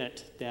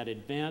forget that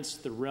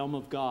advanced the realm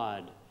of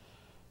God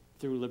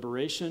through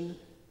liberation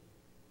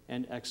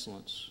and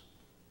excellence.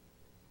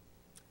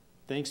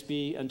 Thanks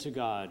be unto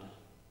God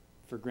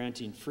for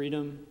granting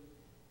freedom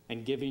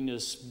and giving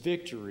us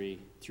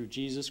victory through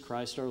Jesus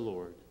Christ our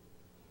Lord.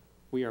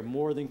 We are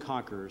more than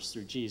conquerors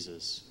through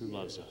Jesus who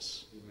loves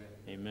us.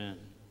 Amen.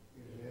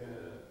 Amen.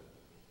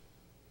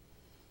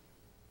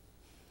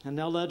 And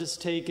now let us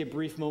take a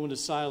brief moment of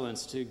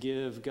silence to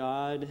give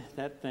God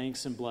that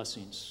thanks and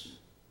blessings.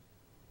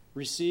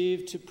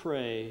 Receive to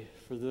pray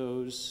for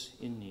those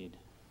in need.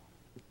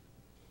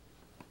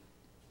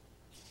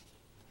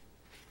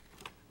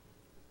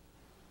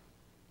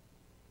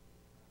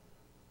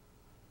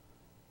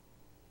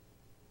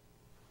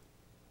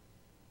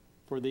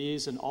 For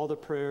these and all the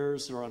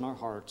prayers that are on our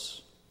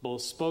hearts,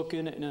 both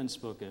spoken and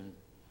unspoken,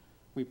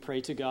 we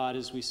pray to God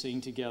as we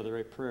sing together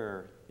a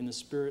prayer in the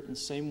Spirit in the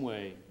same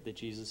way that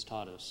Jesus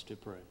taught us to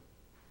pray.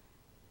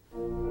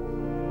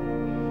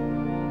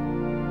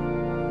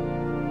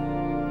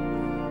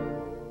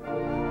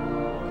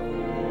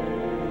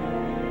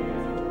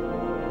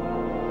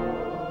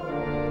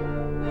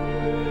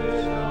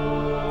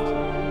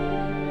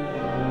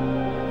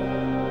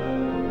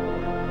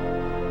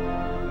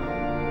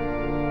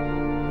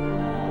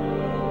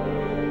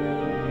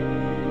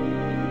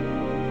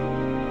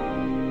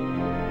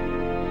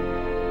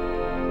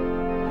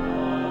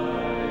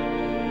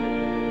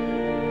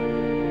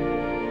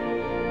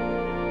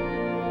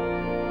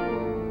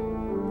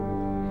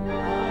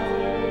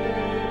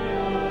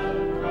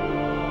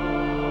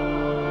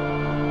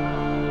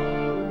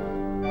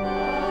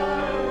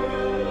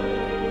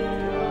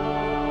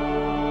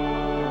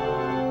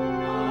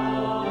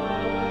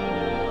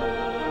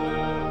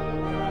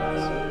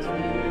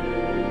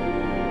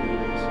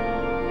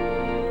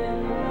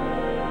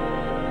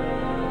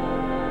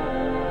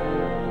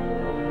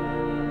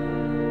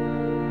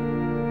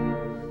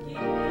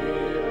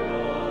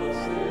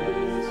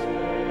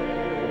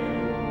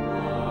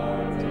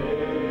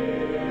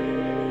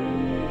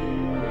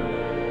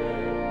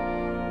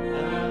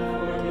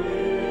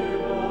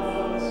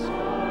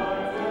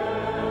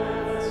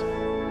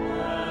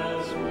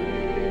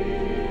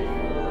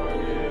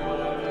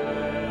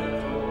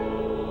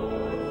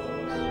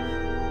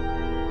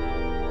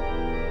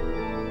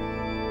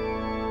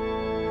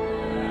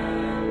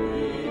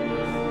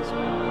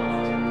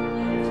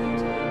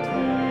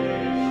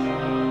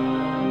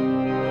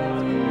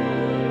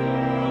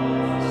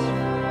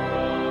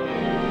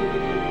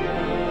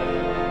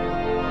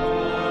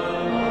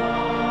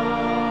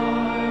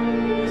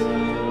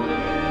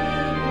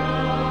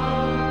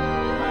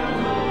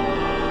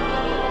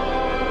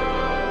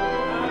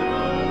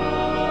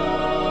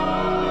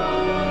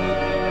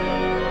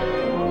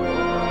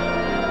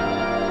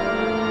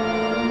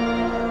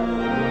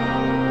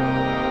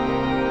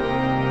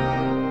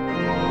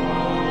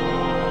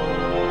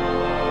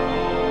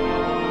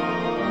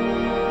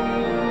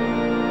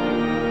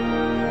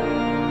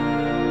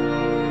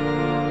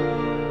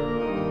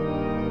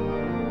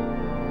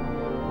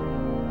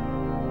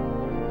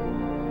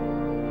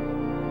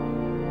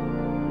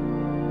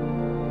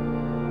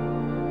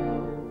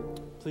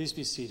 Please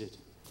be seated.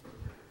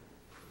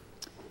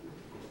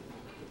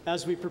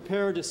 As we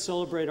prepare to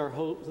celebrate our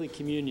Holy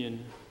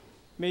Communion,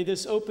 may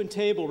this open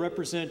table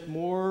represent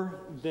more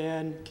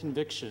than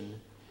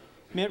conviction.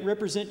 May it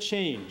represent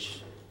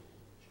change.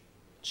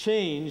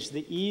 Change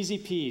the easy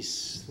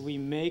peace we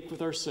make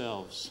with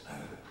ourselves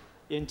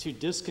into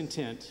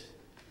discontent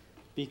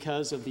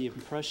because of the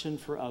impression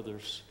for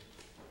others.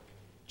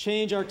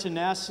 Change our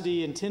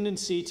tenacity and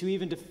tendency to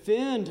even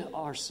defend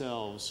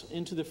ourselves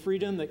into the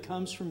freedom that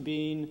comes from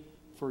being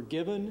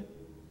forgiven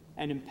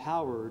and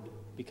empowered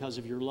because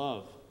of your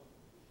love.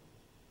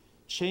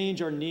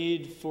 Change our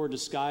need for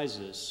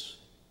disguises,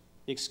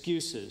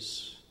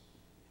 excuses,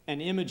 and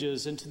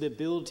images into the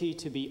ability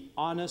to be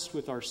honest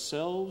with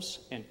ourselves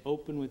and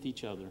open with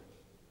each other.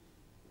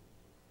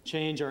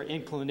 Change our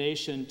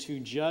inclination to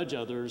judge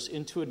others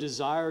into a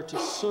desire to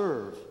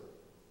serve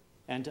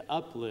and to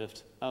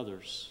uplift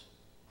others.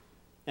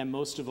 And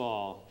most of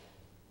all,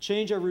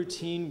 change our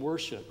routine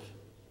worship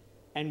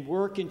and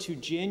work into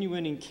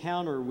genuine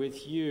encounter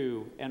with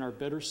you and our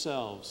better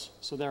selves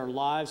so that our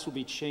lives will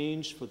be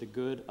changed for the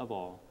good of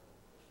all.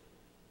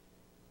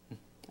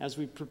 As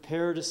we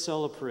prepare to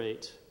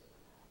celebrate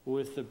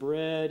with the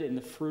bread and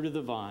the fruit of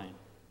the vine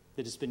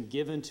that has been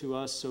given to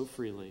us so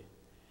freely,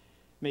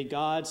 may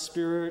God's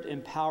Spirit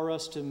empower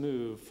us to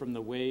move from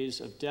the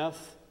ways of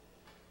death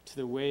to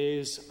the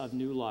ways of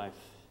new life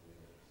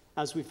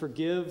as we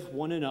forgive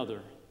one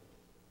another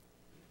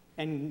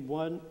and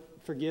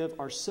forgive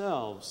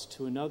ourselves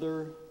to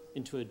another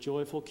into a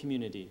joyful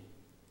community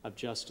of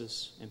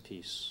justice and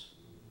peace.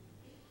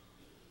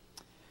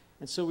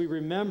 And so we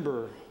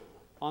remember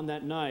on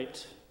that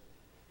night,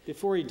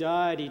 before he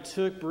died, he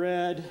took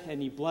bread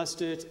and he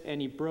blessed it and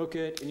he broke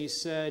it and he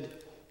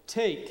said,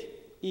 "Take,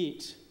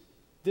 eat.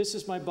 This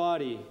is my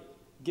body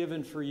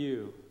given for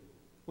you.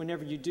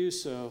 Whenever you do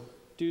so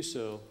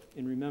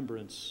in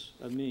remembrance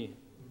of me."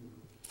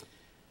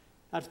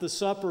 After the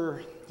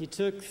supper, he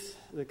took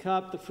the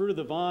cup, the fruit of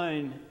the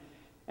vine,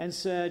 and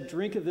said,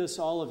 "Drink of this,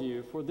 all of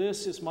you, for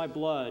this is my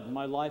blood,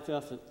 my life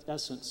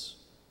essence,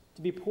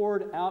 to be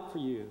poured out for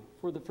you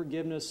for the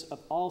forgiveness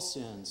of all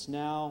sins,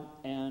 now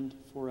and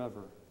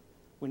forever.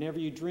 Whenever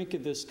you drink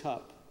of this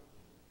cup,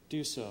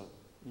 do so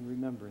in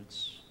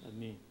remembrance of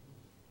me."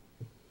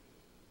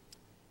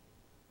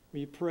 Will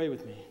you pray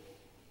with me?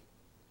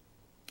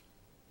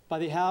 By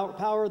the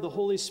power of the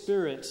Holy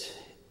Spirit,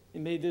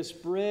 and may this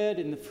bread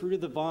and the fruit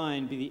of the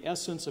vine be the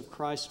essence of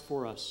Christ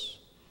for us.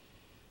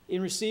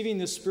 In receiving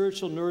this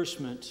spiritual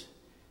nourishment,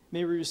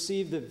 may we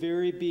receive the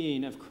very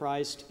being of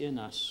Christ in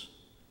us.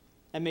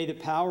 And may the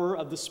power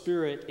of the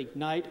Spirit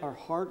ignite our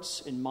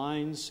hearts and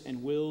minds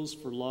and wills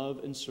for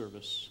love and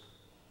service.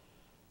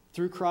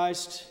 Through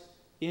Christ,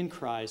 in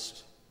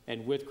Christ,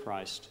 and with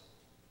Christ,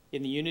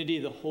 in the unity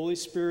of the Holy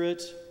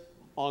Spirit,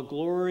 all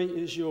glory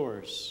is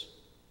yours,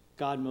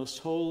 God most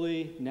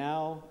holy,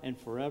 now and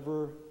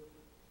forever.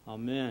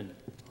 Amen.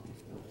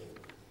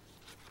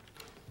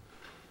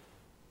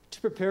 To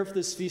prepare for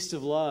this feast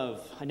of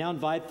love, I now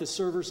invite the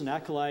servers and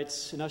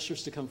acolytes and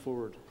ushers to come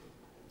forward.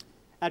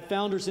 At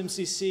Founders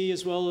MCC,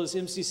 as well as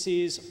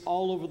MCCs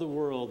all over the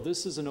world,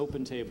 this is an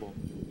open table.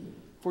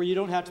 For you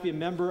don't have to be a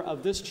member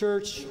of this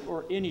church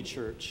or any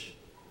church,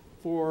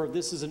 for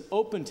this is an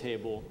open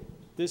table.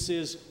 This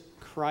is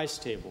Christ's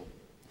table.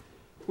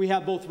 We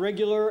have both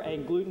regular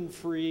and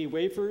gluten-free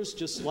wafers.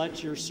 Just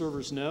let your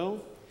servers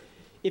know.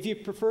 If you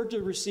prefer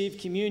to receive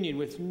communion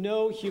with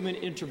no human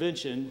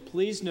intervention,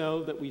 please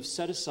know that we've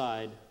set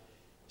aside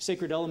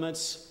sacred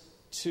elements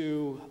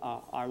to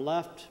our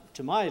left,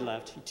 to my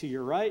left, to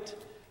your right,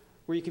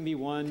 where you can be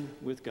one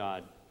with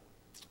God.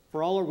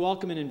 For all are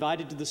welcome and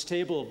invited to this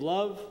table of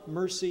love,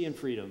 mercy, and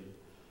freedom,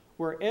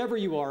 wherever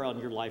you are on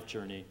your life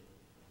journey.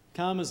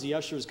 Come as the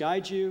ushers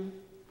guide you,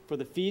 for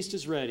the feast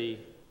is ready.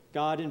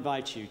 God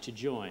invites you to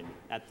join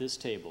at this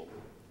table.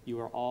 You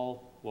are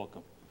all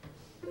welcome.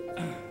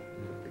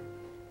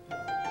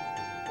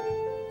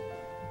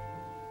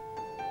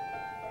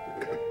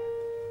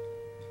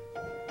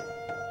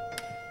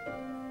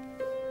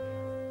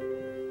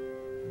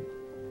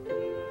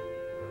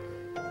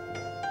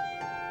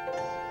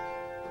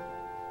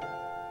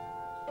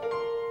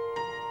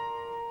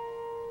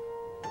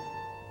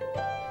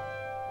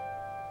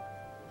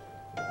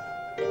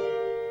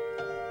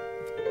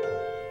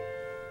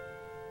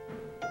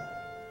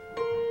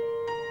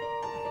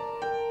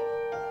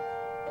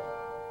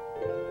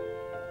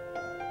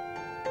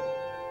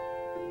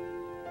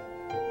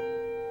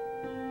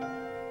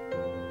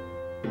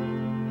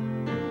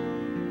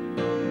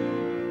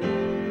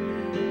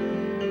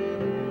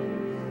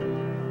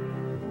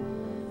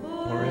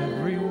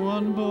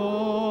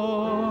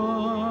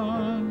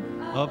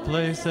 A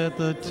place at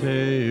the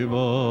table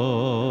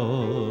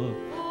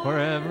for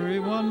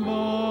everyone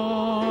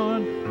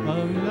born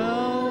of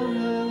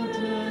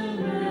mountain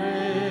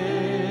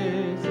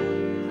grace.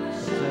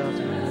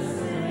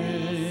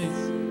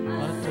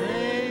 A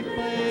safe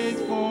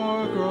place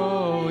for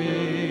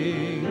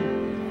growing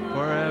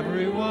for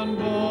everyone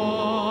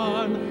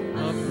born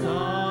of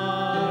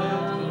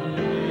night and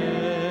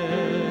day.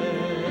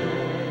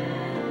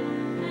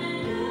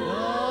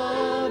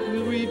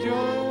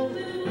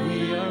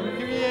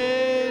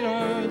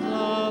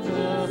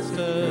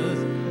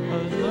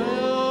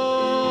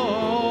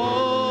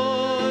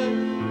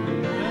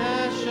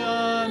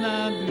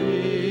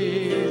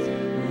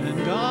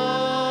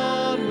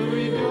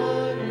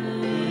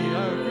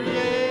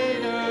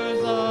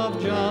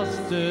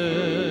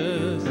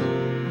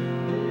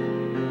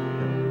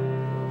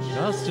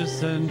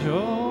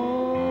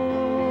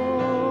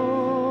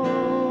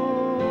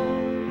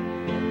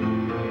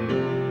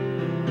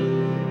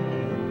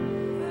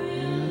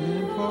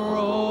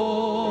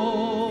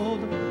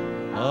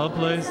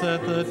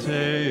 place at the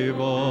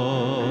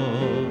table,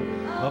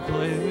 a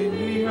place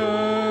we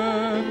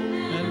heard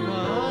and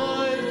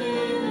wise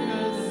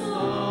in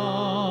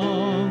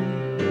song.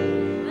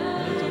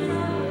 Let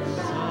the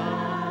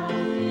sound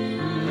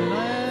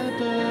let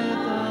the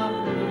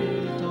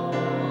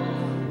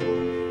dawn,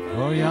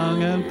 for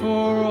young and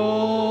for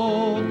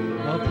old,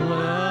 a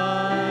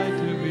place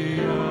to be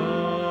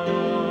heard.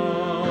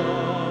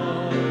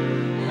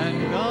 And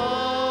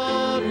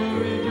God will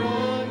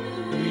rejoice,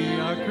 we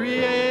are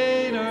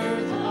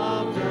creators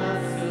of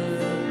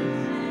justice,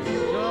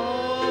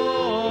 joy,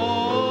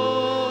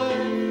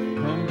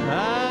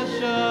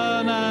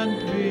 compassion, and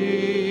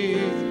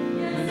peace.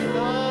 And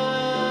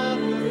God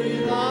will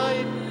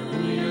delight,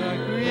 we are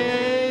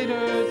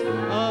creators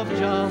of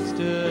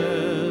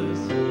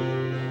justice,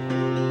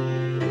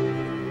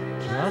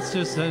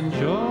 justice and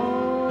joy.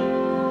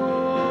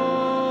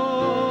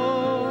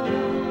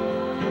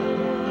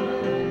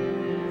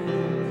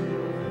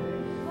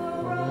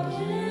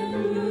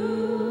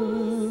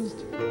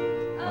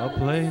 A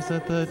place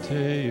at the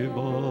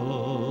table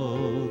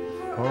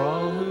for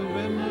all who've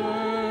been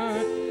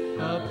hurt,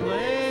 a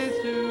place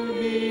to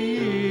be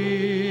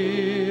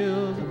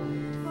healed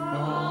for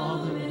all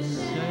who've been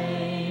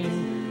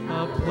sane, a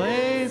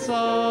place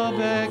of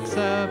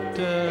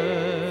acceptance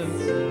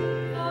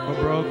for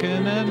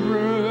broken and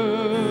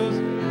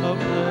bruised, a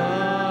place.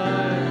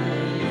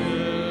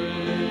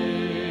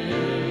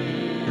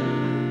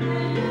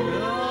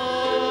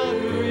 God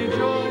will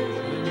rejoice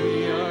when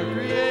we are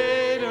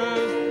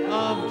creators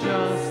of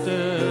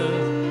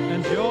justice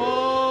and joy,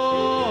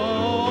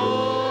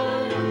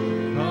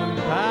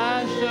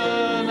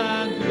 compassion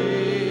and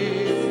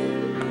peace.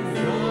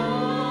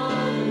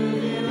 God will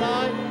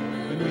delight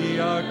when we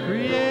are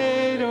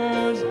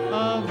creators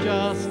of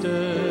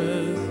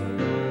justice,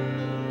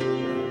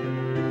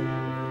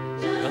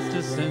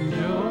 justice and joy.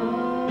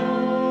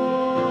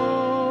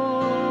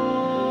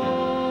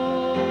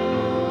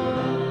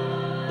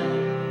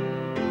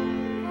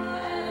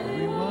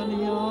 Everyone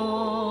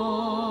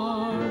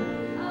young,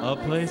 a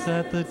place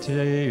at the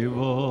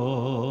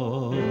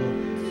table to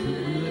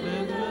live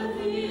and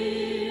to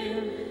hear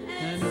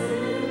and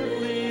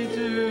simply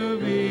to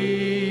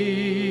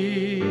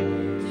be, to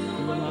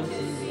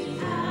lessons to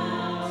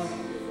love,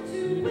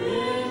 to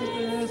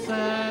business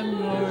and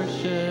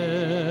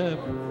worship,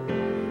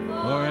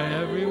 for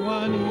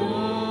everyone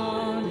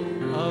young,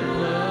 a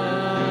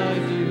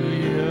place to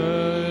be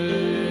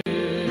heard.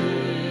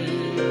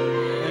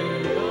 And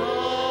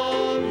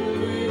God will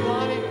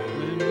delight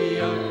when we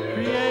are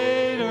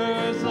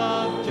creators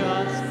of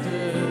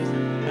justice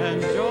and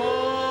joy,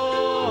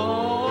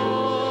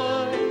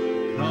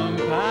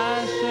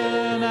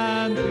 compassion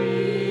and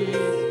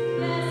peace.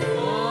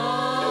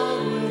 God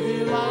will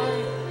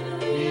delight,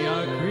 we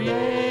are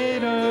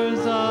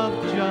creators of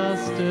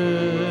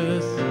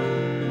justice,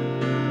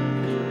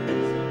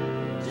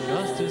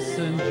 justice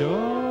and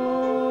joy.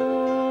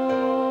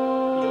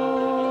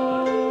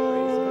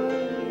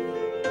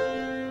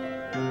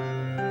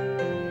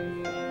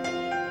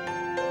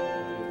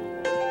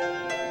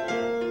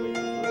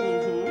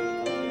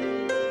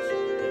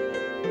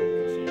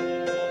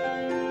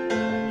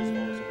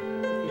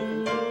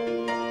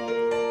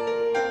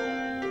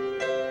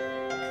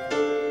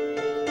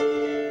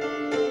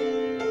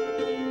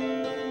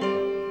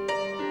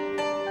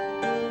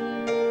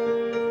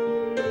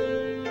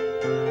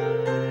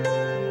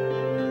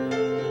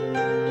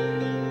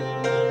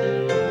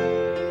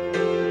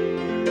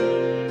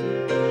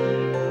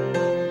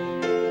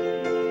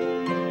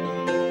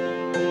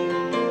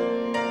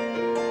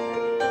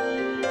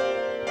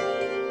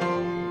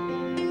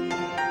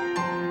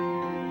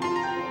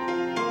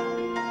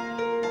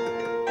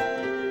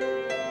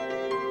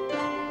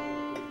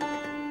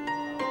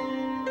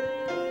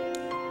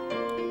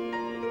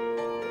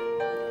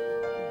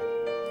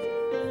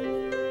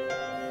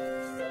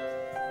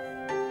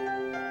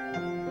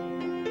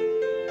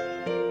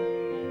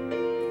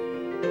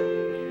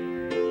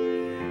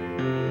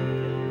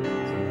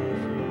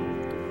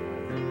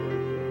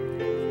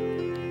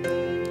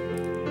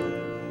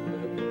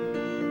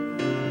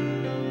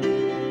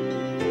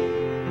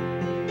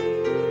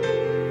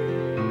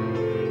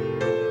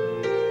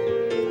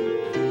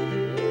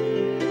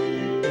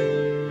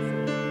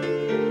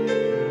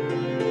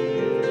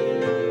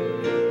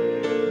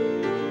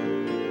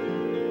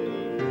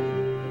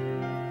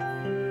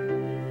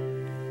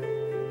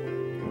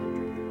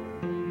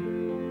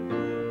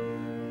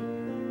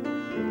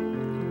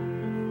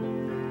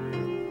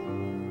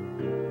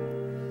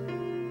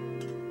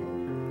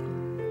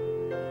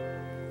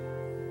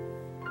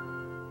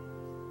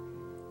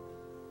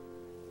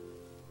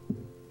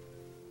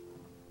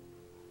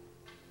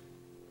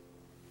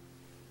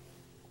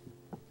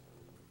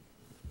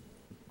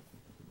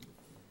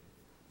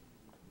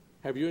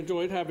 Have you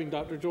enjoyed having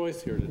Dr.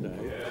 Joyce here today?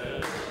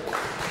 Yes.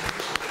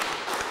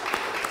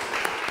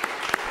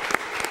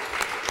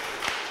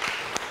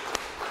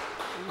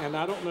 And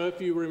I don't know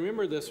if you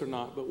remember this or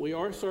not, but we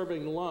are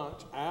serving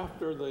lunch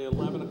after the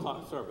 11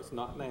 o'clock service,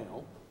 not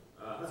now.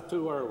 It's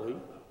too early,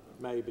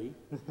 maybe.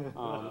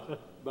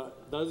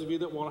 But those of you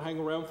that want to hang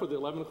around for the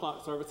 11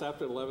 o'clock service,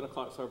 after the 11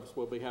 o'clock service,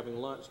 we'll be having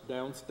lunch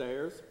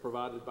downstairs,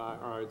 provided by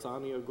our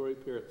Azanio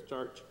group here at the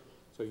church,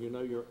 so you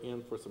know you're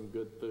in for some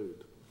good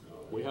food.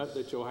 We hope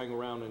that you'll hang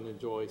around and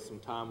enjoy some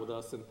time with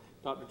us, and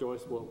Dr.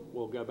 Joyce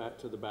will go back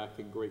to the back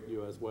and greet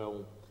you as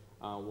well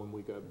when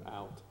we go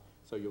out,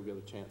 so you'll get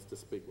a chance to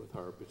speak with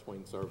her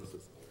between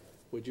services.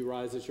 Would you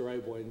rise as you're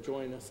able and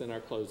join us in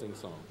our closing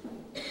song?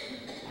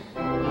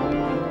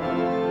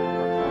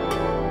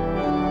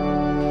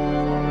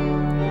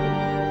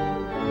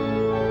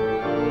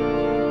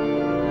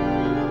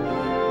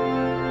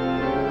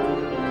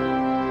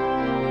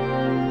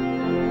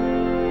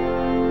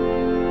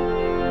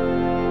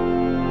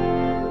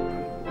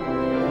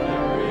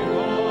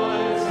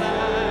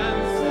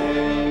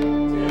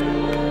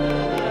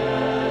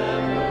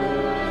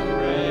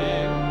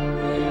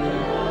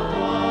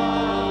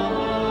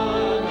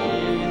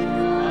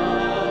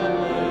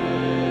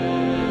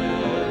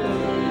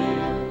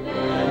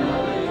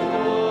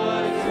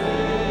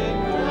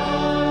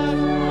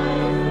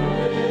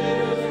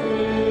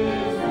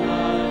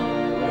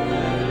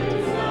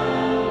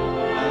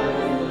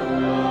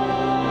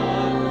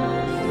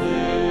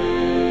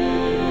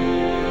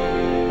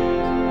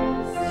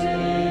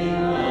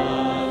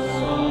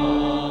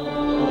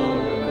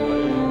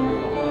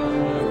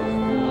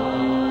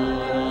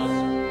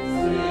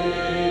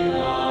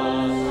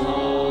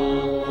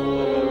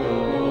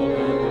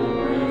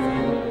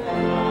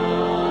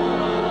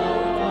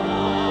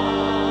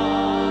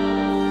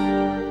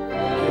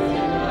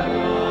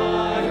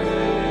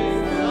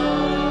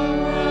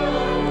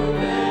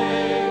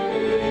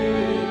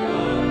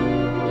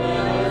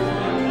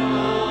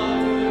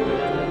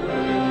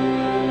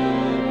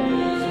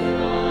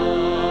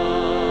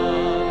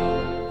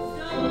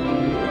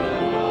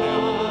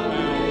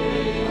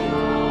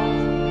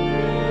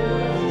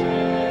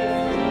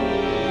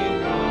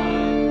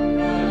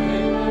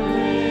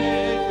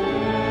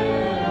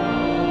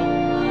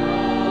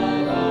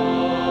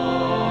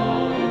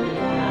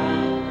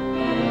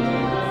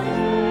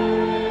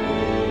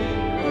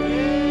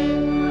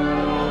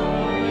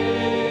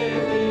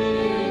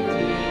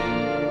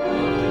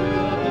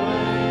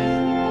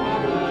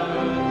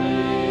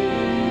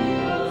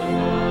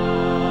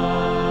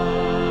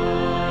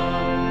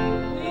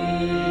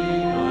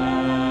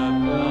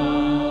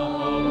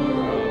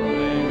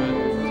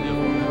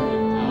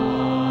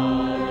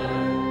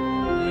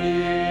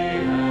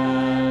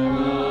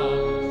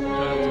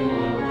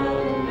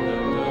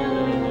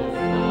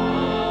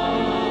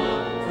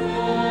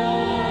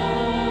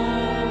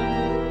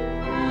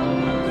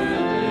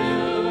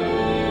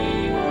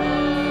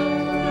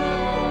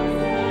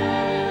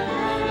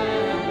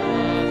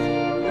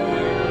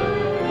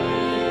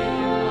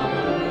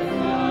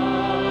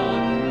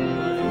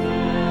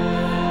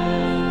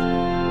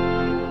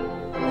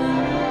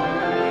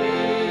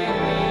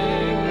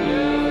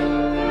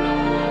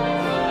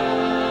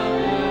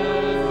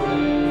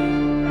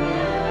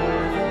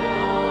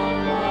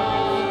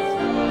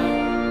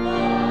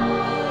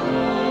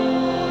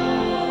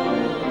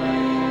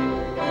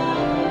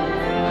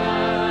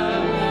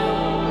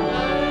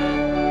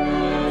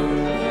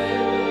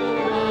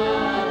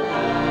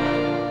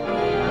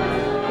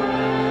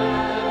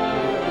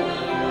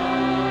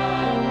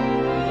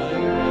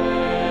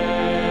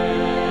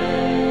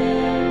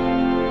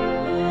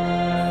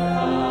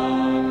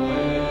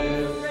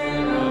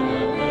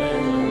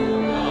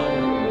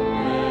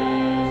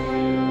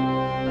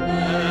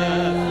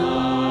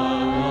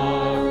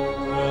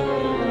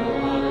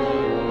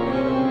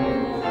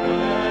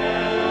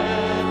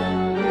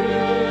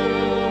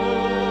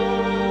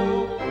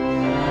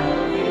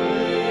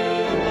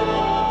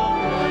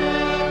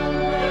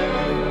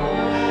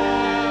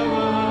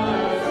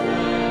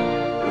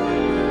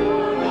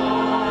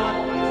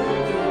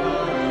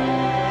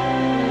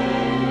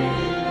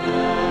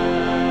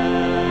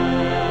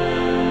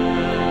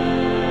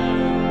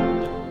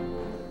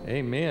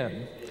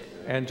 Amen.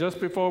 And just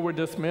before we're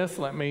dismissed,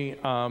 let me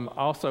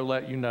also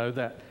let you know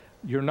that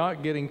you're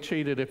not getting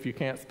cheated if you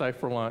can't stay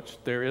for lunch.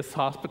 There is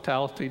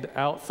hospitality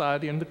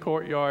outside in the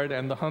courtyard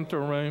and the Hunter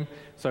Room,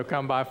 so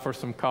come by for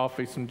some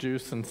coffee, some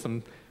juice,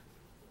 and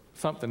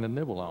something to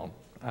nibble on,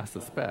 I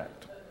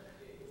suspect.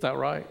 Is that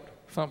right?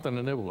 Something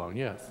to nibble on,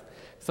 yes.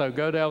 So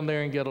go down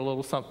there and get a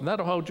little something.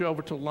 That'll hold you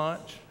over to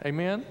lunch.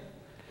 Amen?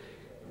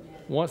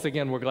 Once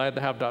again, we're glad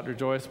to have Dr.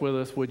 Joyce with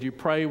us. Would you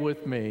pray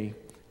with me?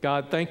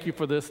 God, thank you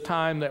for this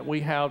time that we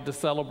have to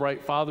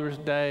celebrate Father's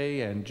Day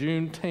and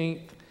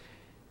Juneteenth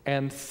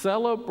and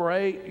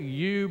celebrate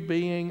you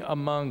being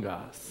among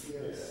us.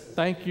 Yes.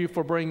 Thank you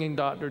for bringing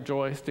Dr.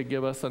 Joyce to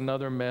give us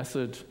another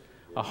message,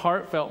 a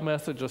heartfelt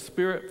message, a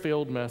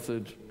spirit-filled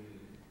message.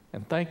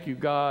 And thank you,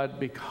 God,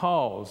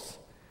 because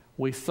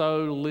we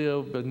so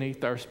live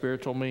beneath our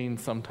spiritual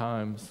means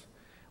sometimes.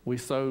 We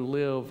so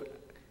live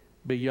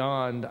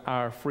beyond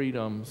our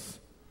freedoms.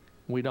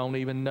 We don't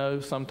even know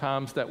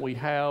sometimes that we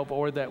have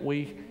or that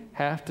we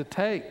have to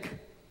take.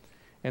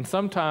 And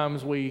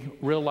sometimes we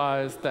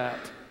realize that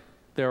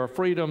there are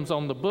freedoms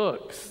on the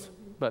books,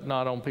 but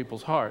not on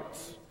people's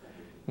hearts.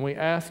 And we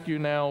ask you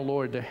now,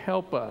 Lord, to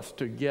help us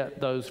to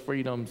get those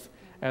freedoms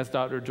as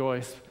Dr.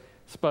 Joyce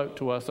spoke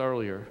to us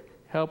earlier.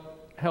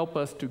 Help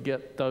us to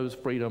get those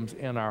freedoms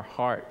in our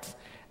hearts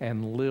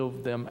and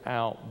live them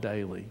out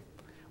daily.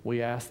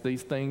 We ask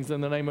these things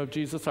in the name of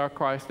Jesus our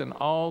Christ and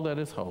all that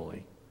is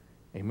holy.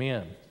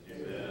 Amen.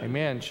 Amen.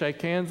 Amen.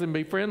 Shake hands and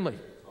be friendly.